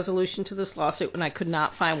was a resolution to this lawsuit, and I could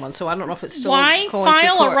not find one. So I don't know if it's still Why going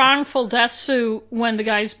file through a court. wrongful death suit when the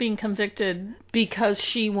guy's being convicted? Because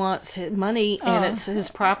she wants money, and it's his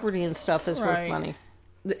property and stuff is worth money.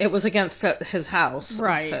 It was against his house,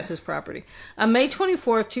 right? His property. On May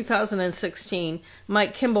 24th, 2016,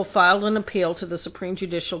 Mike Kimball filed an appeal to the Supreme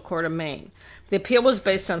Judicial Court of Maine. The appeal was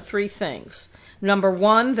based on three things. Number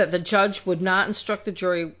one, that the judge would not instruct the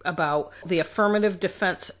jury about the affirmative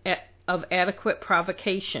defense of adequate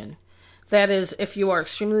provocation. That is, if you are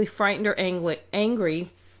extremely frightened or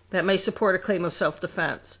angry, that may support a claim of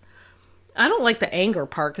self-defense. I don't like the anger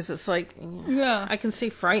part because it's like, I can see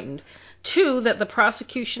frightened. Two, that the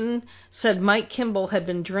prosecution said Mike Kimball had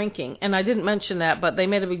been drinking. And I didn't mention that, but they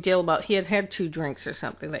made a big deal about he had had 2 drinks or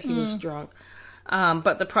something, that he was drunk.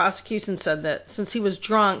 But the prosecution said that since he was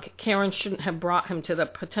drunk, Karen shouldn't have brought him to the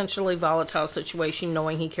potentially volatile situation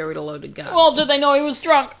knowing he carried a loaded gun. Well, did they know he was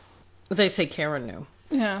drunk? They say Karen knew.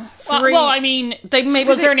 Yeah. Three, well, I mean,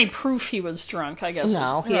 was there any proof he was drunk, I guess?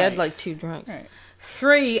 No, he had like 2 drinks. Right.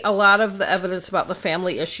 3, a lot of the evidence about the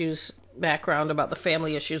family issues, background about the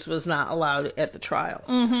family issues, was not allowed at the trial.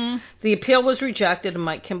 The appeal was rejected, and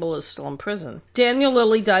Mike Kimball is still in prison. Daniel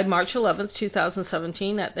Lilly died March 11th,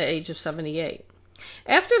 2017, at the age of 78.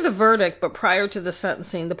 After the verdict, but prior to the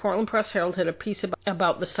sentencing, the Portland Press-Herald had a piece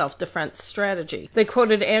about the self-defense strategy. They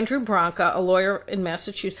quoted Andrew Branca, a lawyer in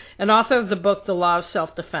Massachusetts, and author of the book The Law of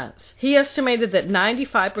Self-Defense. He estimated that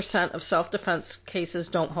 95% of self-defense cases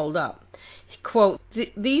don't hold up. Quote,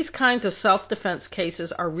 these kinds of self-defense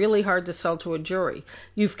cases are really hard to sell to a jury.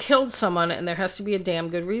 You've killed someone, and there has to be a damn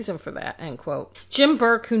good reason for that, end quote. Jim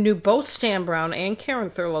Burke, who knew both Stan Brown and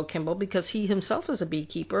Karen Thurlow Kimball because he himself is a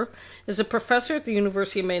beekeeper, is a professor at the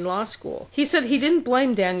University of Maine Law School. He said he didn't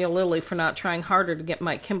blame Daniel Lilly for not trying harder to get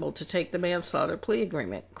Mike Kimball to take the manslaughter plea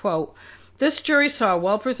agreement. Quote, this jury saw a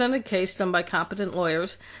well-presented case done by competent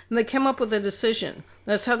lawyers, and they came up with a decision.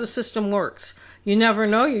 That's how the system works. You never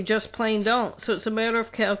know, you just plain don't, so it's a matter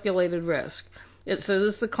of calculated risk. It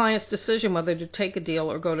says the client's decision whether to take a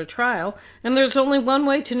deal or go to trial, and there's only one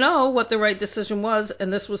way to know what the right decision was,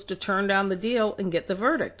 and this was to turn down the deal and get the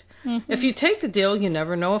verdict. If you take the deal, you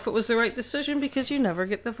never know if it was the right decision because you never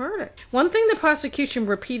get the verdict. One thing the prosecution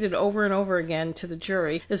repeated over and over again to the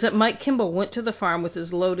jury is that Mike Kimball went to the farm with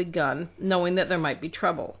his loaded gun, knowing that there might be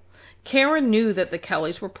trouble. Karen knew that the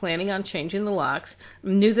Kelleys were planning on changing the locks,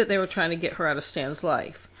 and knew that they were trying to get her out of Stan's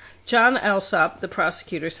life. John Alsop, the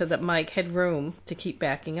prosecutor, said that Mike had room to keep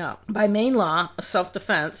backing up. By Maine law, a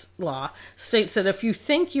self-defense law, states that if you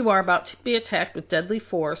think you are about to be attacked with deadly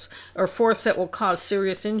force or force that will cause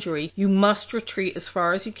serious injury, you must retreat as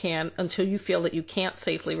far as you can until you feel that you can't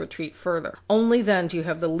safely retreat further. Only then do you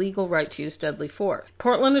have the legal right to use deadly force.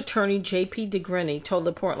 Portland attorney J.P. DeGrini told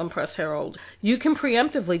the Portland Press-Herald, you can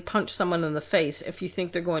preemptively punch someone in the face if you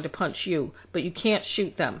think they're going to punch you, but you can't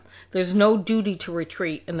shoot them. There's no duty to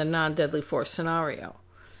retreat in the non-deadly force scenario.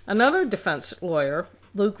 Another defense lawyer,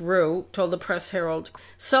 Luke Rue, told the Press-Herald,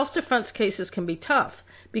 self-defense cases can be tough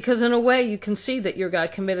because in a way you can see that your guy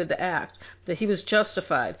committed the act, that he was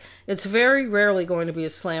justified. It's very rarely going to be a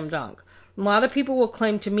slam dunk. A lot of people will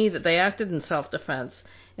claim to me that they acted in self-defense,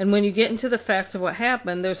 and when you get into the facts of what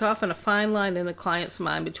happened, there's often a fine line in the client's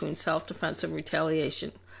mind between self-defense and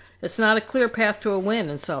retaliation. It's not a clear path to a win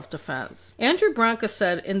in self-defense. Andrew Branca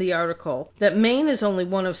said in the article that Maine is only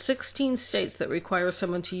one of 16 states that require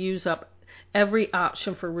someone to use up every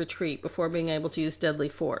option for retreat before being able to use deadly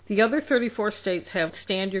force. The other 34 states have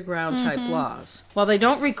stand-your-ground type laws. While they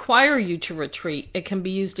don't require you to retreat, it can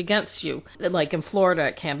be used against you. Like in Florida,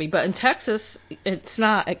 it can be. But in Texas, it's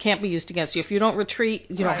not. It can't be used against you. If you don't retreat,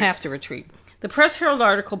 you don't have to retreat. The Press-Herald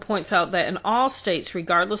article points out that in all states,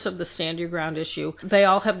 regardless of the stand-your-ground issue, they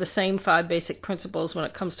all have the same 5 basic principles when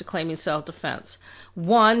it comes to claiming self-defense.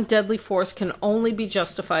 1, deadly force can only be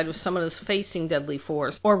justified if someone is facing deadly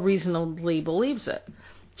force or reasonably believes it.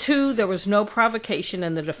 2, there was no provocation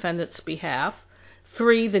in the defendant's behalf.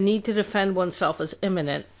 3, the need to defend oneself is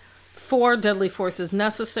imminent. 4, deadly force is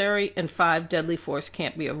necessary, and 5, deadly force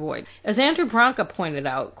can't be avoided. As Andrew Branca pointed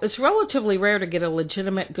out, it's relatively rare to get a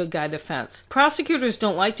legitimate good guy defense. Prosecutors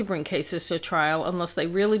don't like to bring cases to trial unless they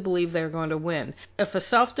really believe they're going to win. If a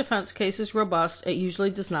self-defense case is robust, it usually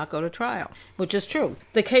does not go to trial, which is true.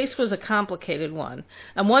 The case was a complicated one.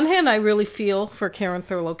 On one hand, I really feel for Karen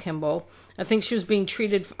Thurlow Kimball. I think she was being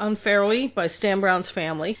treated unfairly by Stan Brown's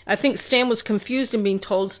family. I think Stan was confused and being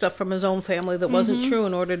told stuff from his own family that wasn't true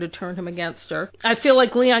in order to turn him against her. I feel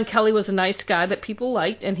like Leon Kelley was a nice guy that people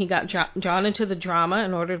liked, and he got drawn into the drama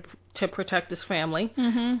in order to protect his family.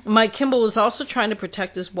 Mike Kimball was also trying to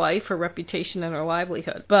protect his wife, her reputation, and her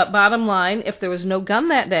livelihood. But bottom line, if there was no gun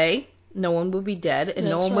that day, no one would be dead, and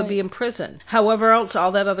no That's one would be in prison. However else,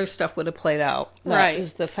 all that other stuff would have played out. That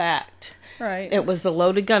is the fact. Right. It was the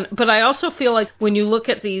loaded gun. But I also feel like when you look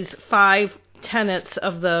at these 5 tenets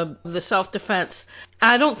of the self-defense,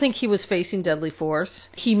 I don't think he was facing deadly force.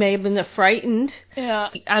 He may have been frightened. Yeah.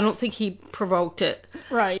 I don't think he provoked it.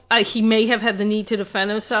 Right. He may have had the need to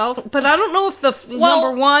defend himself, but I don't know if the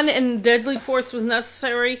number 1 and deadly force was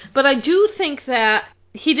necessary. But I do think that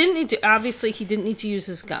he didn't need to, obviously he didn't need to use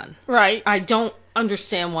his gun. Right. I don't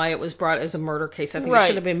understand why it was brought as a murder case. I think it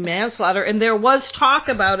should have been manslaughter. And there was talk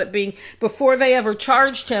about it being, before they ever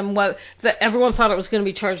charged him, that everyone thought it was going to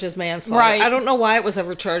be charged as manslaughter. Right. I don't know why it was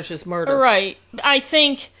ever charged as murder. Right. I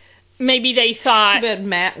think maybe they thought... Too bad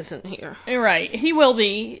Matt isn't here. Right. He will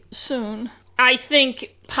be soon. I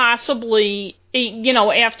think possibly,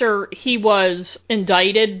 after he was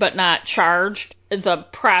indicted but not charged, the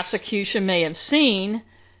prosecution may have seen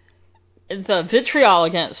the vitriol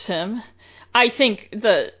against him. I think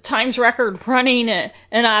the Times Record running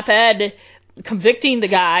an op-ed convicting the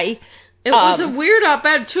guy. It was a weird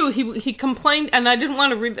op-ed, too. He complained, and I didn't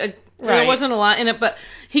want to read... There wasn't a lot in it, but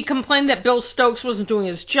he complained that Bill Stokes wasn't doing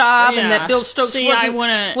his job, and that Bill Stokes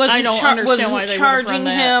wasn't charging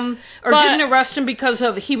him, or didn't arrest him because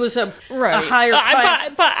of he was a higher price.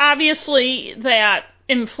 But obviously that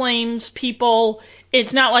inflames people.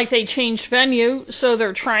 It's not like they changed venue, so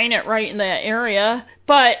they're trying it right in that area.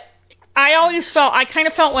 But I kind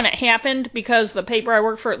of felt when it happened, because the paper I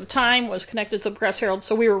worked for at the time was connected to the Press Herald,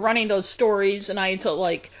 so we were running those stories, and I had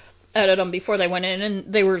to, edit them before they went in,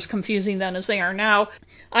 and they were as confusing then as they are now.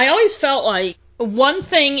 I always felt like one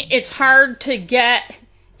thing it's hard to get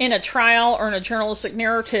in a trial or in a journalistic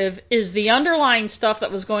narrative is the underlying stuff that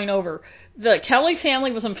was going over. The Kelley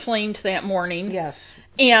family was inflamed that morning. Yes.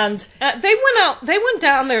 And they went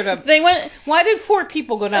down there why did 4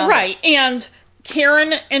 people go down there? Right. And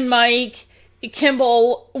Karen and Mike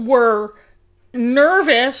Kimball were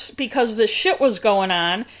nervous because the shit was going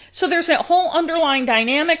on. So there's that whole underlying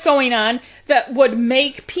dynamic going on that would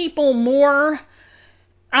make people more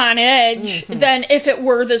on edge than if it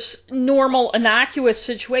were this normal, innocuous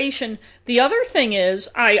situation. The other thing is,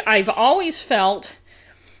 I've always felt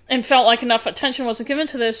like enough attention wasn't given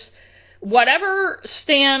to this. Whatever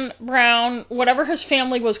Stan Brown, whatever his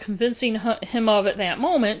family was convincing him of at that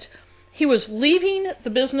moment, he was leaving the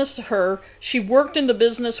business to her. She worked in the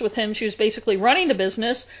business with him. She was basically running the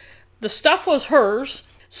business. The stuff was hers.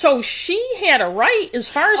 So she had a right, as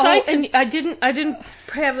far as I can... And I didn't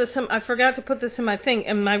have this... I forgot to put this in my thing.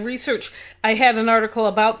 In my research, I had an article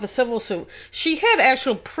about the civil suit. She had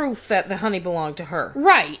actual proof that the honey belonged to her.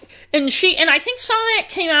 Right. And I think some of that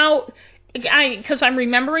came out... because I'm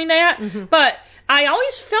remembering that. But I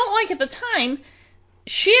always felt like at the time...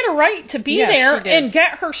 She had a right to be there and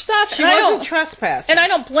get her stuff. She wasn't trespassing. And I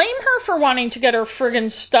don't blame her for wanting to get her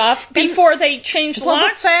friggin' stuff before they changed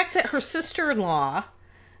locks. The fact that her sister-in-law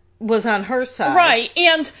was on her side. Right.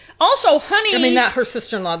 And also, Honey... I mean, not her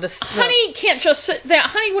sister-in-law. Honey can't just sit... That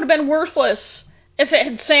Honey would have been worthless if it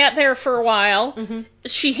had sat there for a while.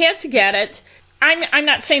 She had to get it. I'm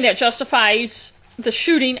not saying that justifies the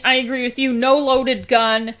shooting. I agree with you. No loaded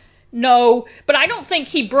gun... No, but I don't think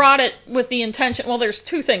he brought it with the intention... Well, there's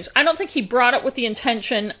 2 things. I don't think he brought it with the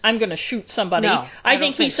intention, I'm going to shoot somebody. No, I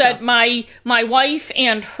think he said, so. My wife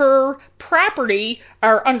and her property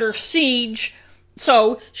are under siege,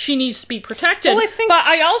 so she needs to be protected. Well, but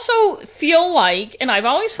I also feel like, and I've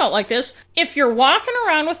always felt like this, if you're walking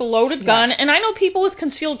around with a loaded gun, and I know people with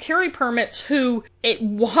concealed carry permits who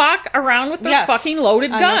walk around with their fucking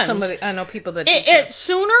loaded guns. I know people that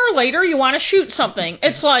sooner or later you want to shoot something.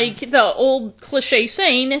 It's like the old cliche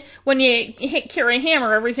saying, when you carry a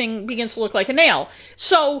hammer, everything begins to look like a nail.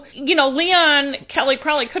 So, Leon Kelley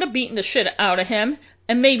probably could have beaten the shit out of him,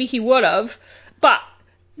 and maybe he would have. But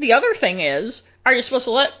the other thing is, are you supposed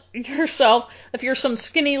to let yourself, if you're some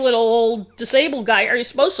skinny little old disabled guy, are you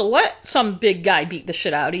supposed to let some big guy beat the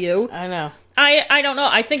shit out of you? I know. I don't know.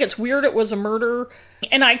 I think it's weird it was a murder.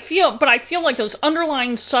 And I feel like those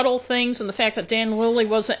underlying subtle things and the fact that Dan Lilly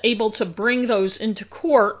wasn't able to bring those into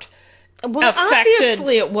court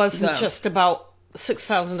obviously it wasn't just about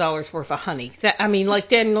 $6,000 worth of honey. Like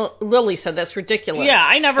Dan Lilly said, that's ridiculous. Yeah,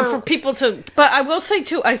 I never... For people to... But I will say,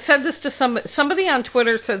 too, I said this to somebody on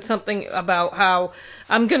Twitter said something about how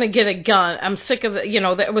I'm going to get a gun. I'm sick of it.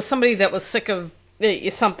 There was somebody that was sick of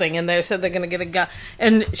something, and they said they're going to get a gun.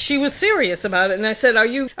 And she was serious about it, and I said, are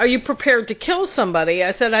you prepared to kill somebody?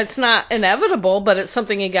 I said, it's not inevitable, but it's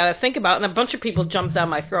something you got to think about. And a bunch of people jumped down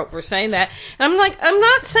my throat for saying that. And I'm like, I'm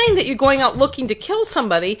not saying that you're going out looking to kill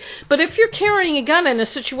somebody, but if you're carrying a gun and a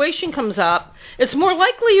situation comes up, it's more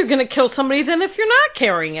likely you're going to kill somebody than if you're not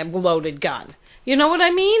carrying a loaded gun. You know what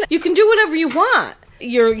I mean? You can do whatever you want.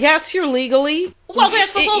 You're legally. Well,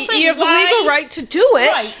 that's the whole thing. You have the legal right to do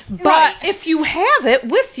it. Right, but right. if you have it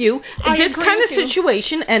with you, this kind of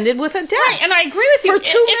situation ended with a death. Right, and I agree with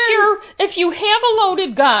you. If you have a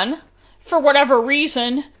loaded gun, for whatever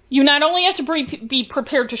reason, you not only have to be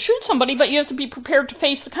prepared to shoot somebody, but you have to be prepared to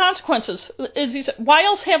face the consequences. As he said, why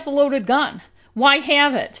else have the loaded gun? Why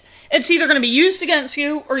have it? It's either going to be used against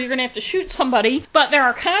you or you're going to have to shoot somebody, but there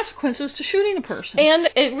are consequences to shooting a person. And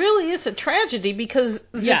it really is a tragedy because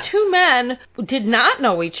the two men did not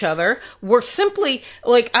know each other, were simply,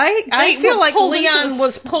 like, I feel like Leon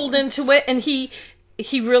was pulled into it, and he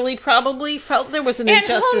really probably felt there was an injustice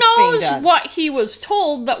being done. And who knows what he was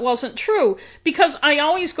told that wasn't true, because I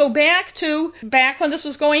always go back when this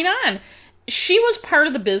was going on. She was part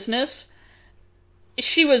of the business.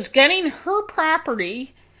 She was getting her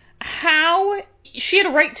property. How she had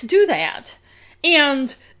a right to do that,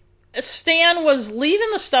 and Stan was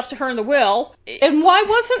leaving the stuff to her in the will. And why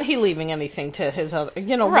wasn't he leaving anything to his other, right?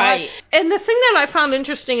 Why? And the thing that I found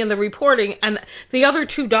interesting in the reporting, and the other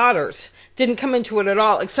two daughters didn't come into it at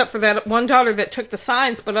all, except for that one daughter that took the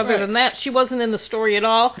signs, but other than that, she wasn't in the story at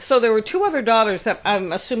all. So there were two other daughters that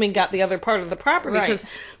I'm assuming got the other part of the property, because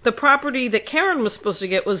the property that Karen was supposed to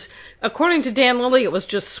get was, according to Dan Lilly, it was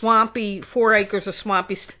just swampy, 4 acres of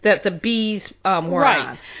swampy that the bees were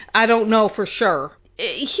on. I don't know for sure.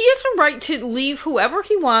 He has a right to leave whoever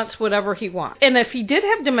he wants, whatever he wants. And if he did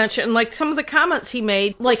have dementia, and like some of the comments he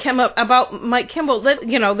made, like him about Mike Kimball, that,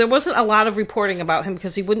 there wasn't a lot of reporting about him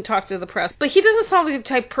because he wouldn't talk to the press. But he doesn't sound like the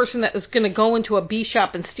type of person that is going to go into a bee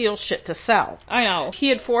shop and steal shit to sell. I know. He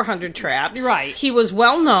had 400 traps. Right. He was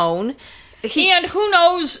well known. And who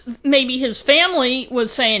knows, maybe his family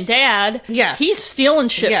was saying, Dad, he's stealing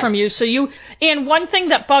shit from you. And one thing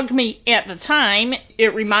that bugged me at the time,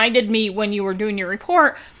 it reminded me when you were doing your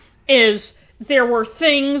report, is there were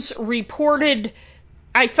things reported,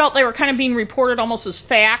 I felt they were kind of being reported almost as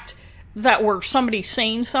fact, that were somebody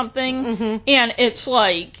saying something. Mm-hmm. And it's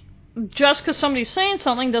like, just because somebody's saying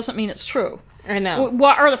something doesn't mean it's true. I know.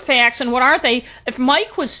 What are the facts and what aren't they? If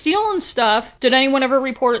Mike was stealing stuff, did anyone ever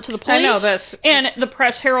report it to the police? I know this. And the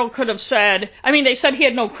Press Herald could have said, they said he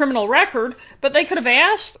had no criminal record, but they could have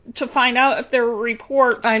asked to find out if there were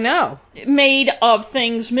reports made of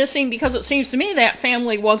things missing, because it seems to me that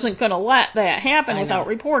family wasn't going to let that happen without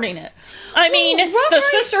reporting it. The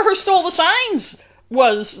sister who stole the signs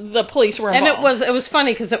the police were involved. And it was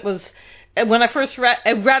funny because it was... When I first read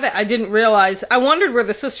it, I didn't realize. I wondered where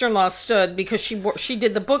the sister-in-law stood because she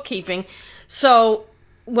did the bookkeeping. So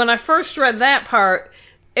when I first read that part,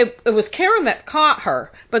 it was Karen that caught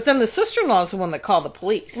her, but then the sister-in-law is the one that called the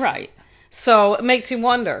police. Right. So it makes you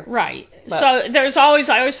wonder. Right. But, so I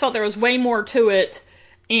always felt there was way more to it.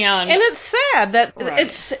 And it's sad that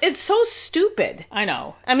it's so stupid. I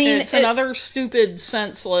know. It's another stupid,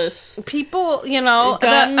 senseless... People,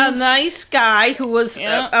 a nice guy who was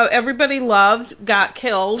everybody loved got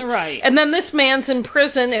killed. Right. And then this man's in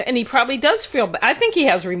prison, and he probably does feel bad. I think he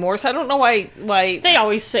has remorse. I don't know why... They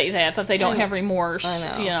always say that they don't have remorse.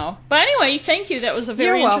 I know. But anyway, thank you. That was a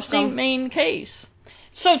very interesting Maine case.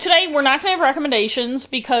 So today we're not going to have recommendations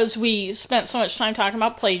because we spent so much time talking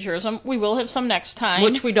about plagiarism. We will have some next time.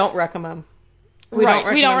 Which we don't recommend. We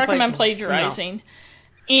don't recommend plagiarizing.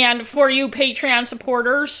 No. And for you Patreon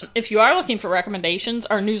supporters, if you are looking for recommendations,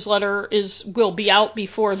 our newsletter will be out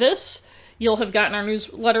before this. You'll have gotten our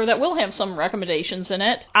newsletter that will have some recommendations in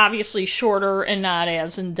it. Obviously shorter and not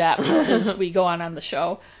as in-depth as we go on the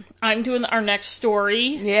show. I'm doing our next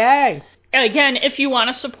story. Yay! Again, if you want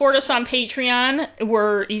to support us on Patreon,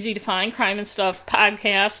 we're easy to find, Crime and Stuff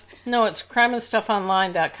Podcast. No, it's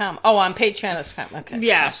crimeandstuffonline.com. Oh, on Patreon it's crime. Okay.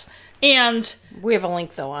 Yes. And we have a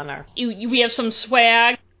link, though, on our... We have some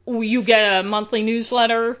swag. You get a monthly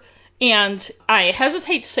newsletter. And I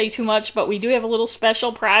hesitate to say too much, but we do have a little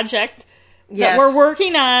special project that we're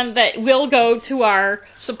working on that will go to our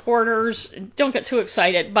supporters. Don't get too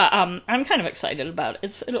excited, but I'm kind of excited about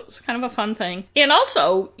it. It's kind of a fun thing. And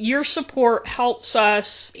also, your support helps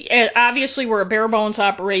us. Obviously, we're a bare bones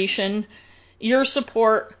operation. Your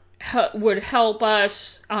support would help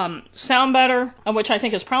us sound better, which I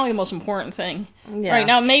think is probably the most important thing. Yeah. Right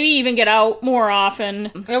now, maybe even get out more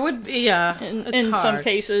often. It would be, yeah. In some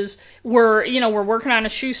cases, we're working on a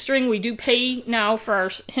shoestring. We do pay now for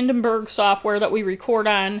our Hindenburg software that we record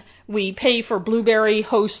on. We pay for Blueberry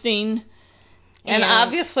hosting. And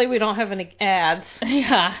obviously we don't have any ads.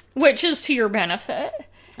 Yeah, which is to your benefit.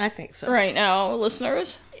 I think so. Right now,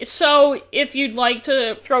 listeners. So if you'd like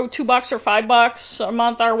to throw $2 or $5 a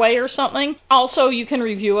month our way or something, also you can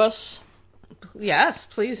review us. Yes,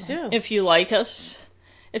 please do. If you like us.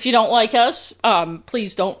 If you don't like us,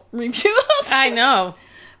 please don't review us. I know.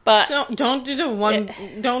 But don't do the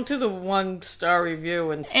 1-star review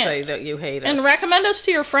and say that you hate us. And recommend us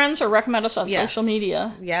to your friends or recommend us on social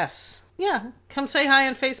media. Yes. Yeah. Come say hi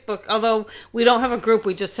on Facebook. Although we don't have a group,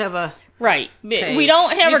 we just have a page. We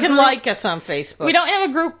don't have a group. You can like us on Facebook. We don't have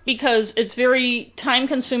a group because it's very time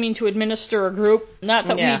consuming to administer a group. Not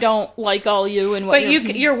that we don't like all you and what. But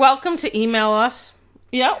you're welcome to email us.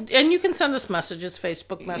 Yeah. And you can send us messages,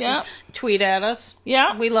 Facebook messages. Yeah. Tweet at us.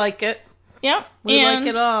 Yeah. We like it. Yeah. We like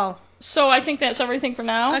it all. So I think that's everything for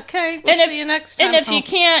now. Okay. We'll see you next time.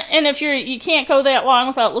 And if you can't go that long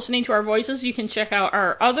without listening to our voices, you can check out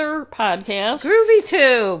our other podcast,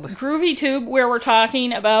 Groovy Tube, where we're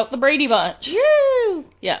talking about the Brady Bunch. Woo!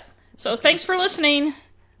 Yeah. So thanks for listening.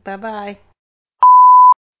 Bye-bye.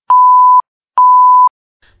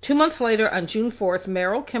 2 months later, on June 4th,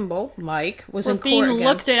 Merrill Kimball, Mike, was in court again. Being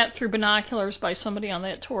looked at through binoculars by somebody on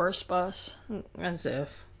that tourist bus. As if.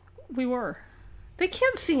 We were. They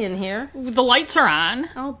can't see in here. The lights are on.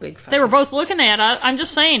 Oh, big fuck. They were both looking at us. I'm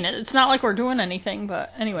just saying, it's not like we're doing anything,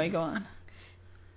 but anyway, go on.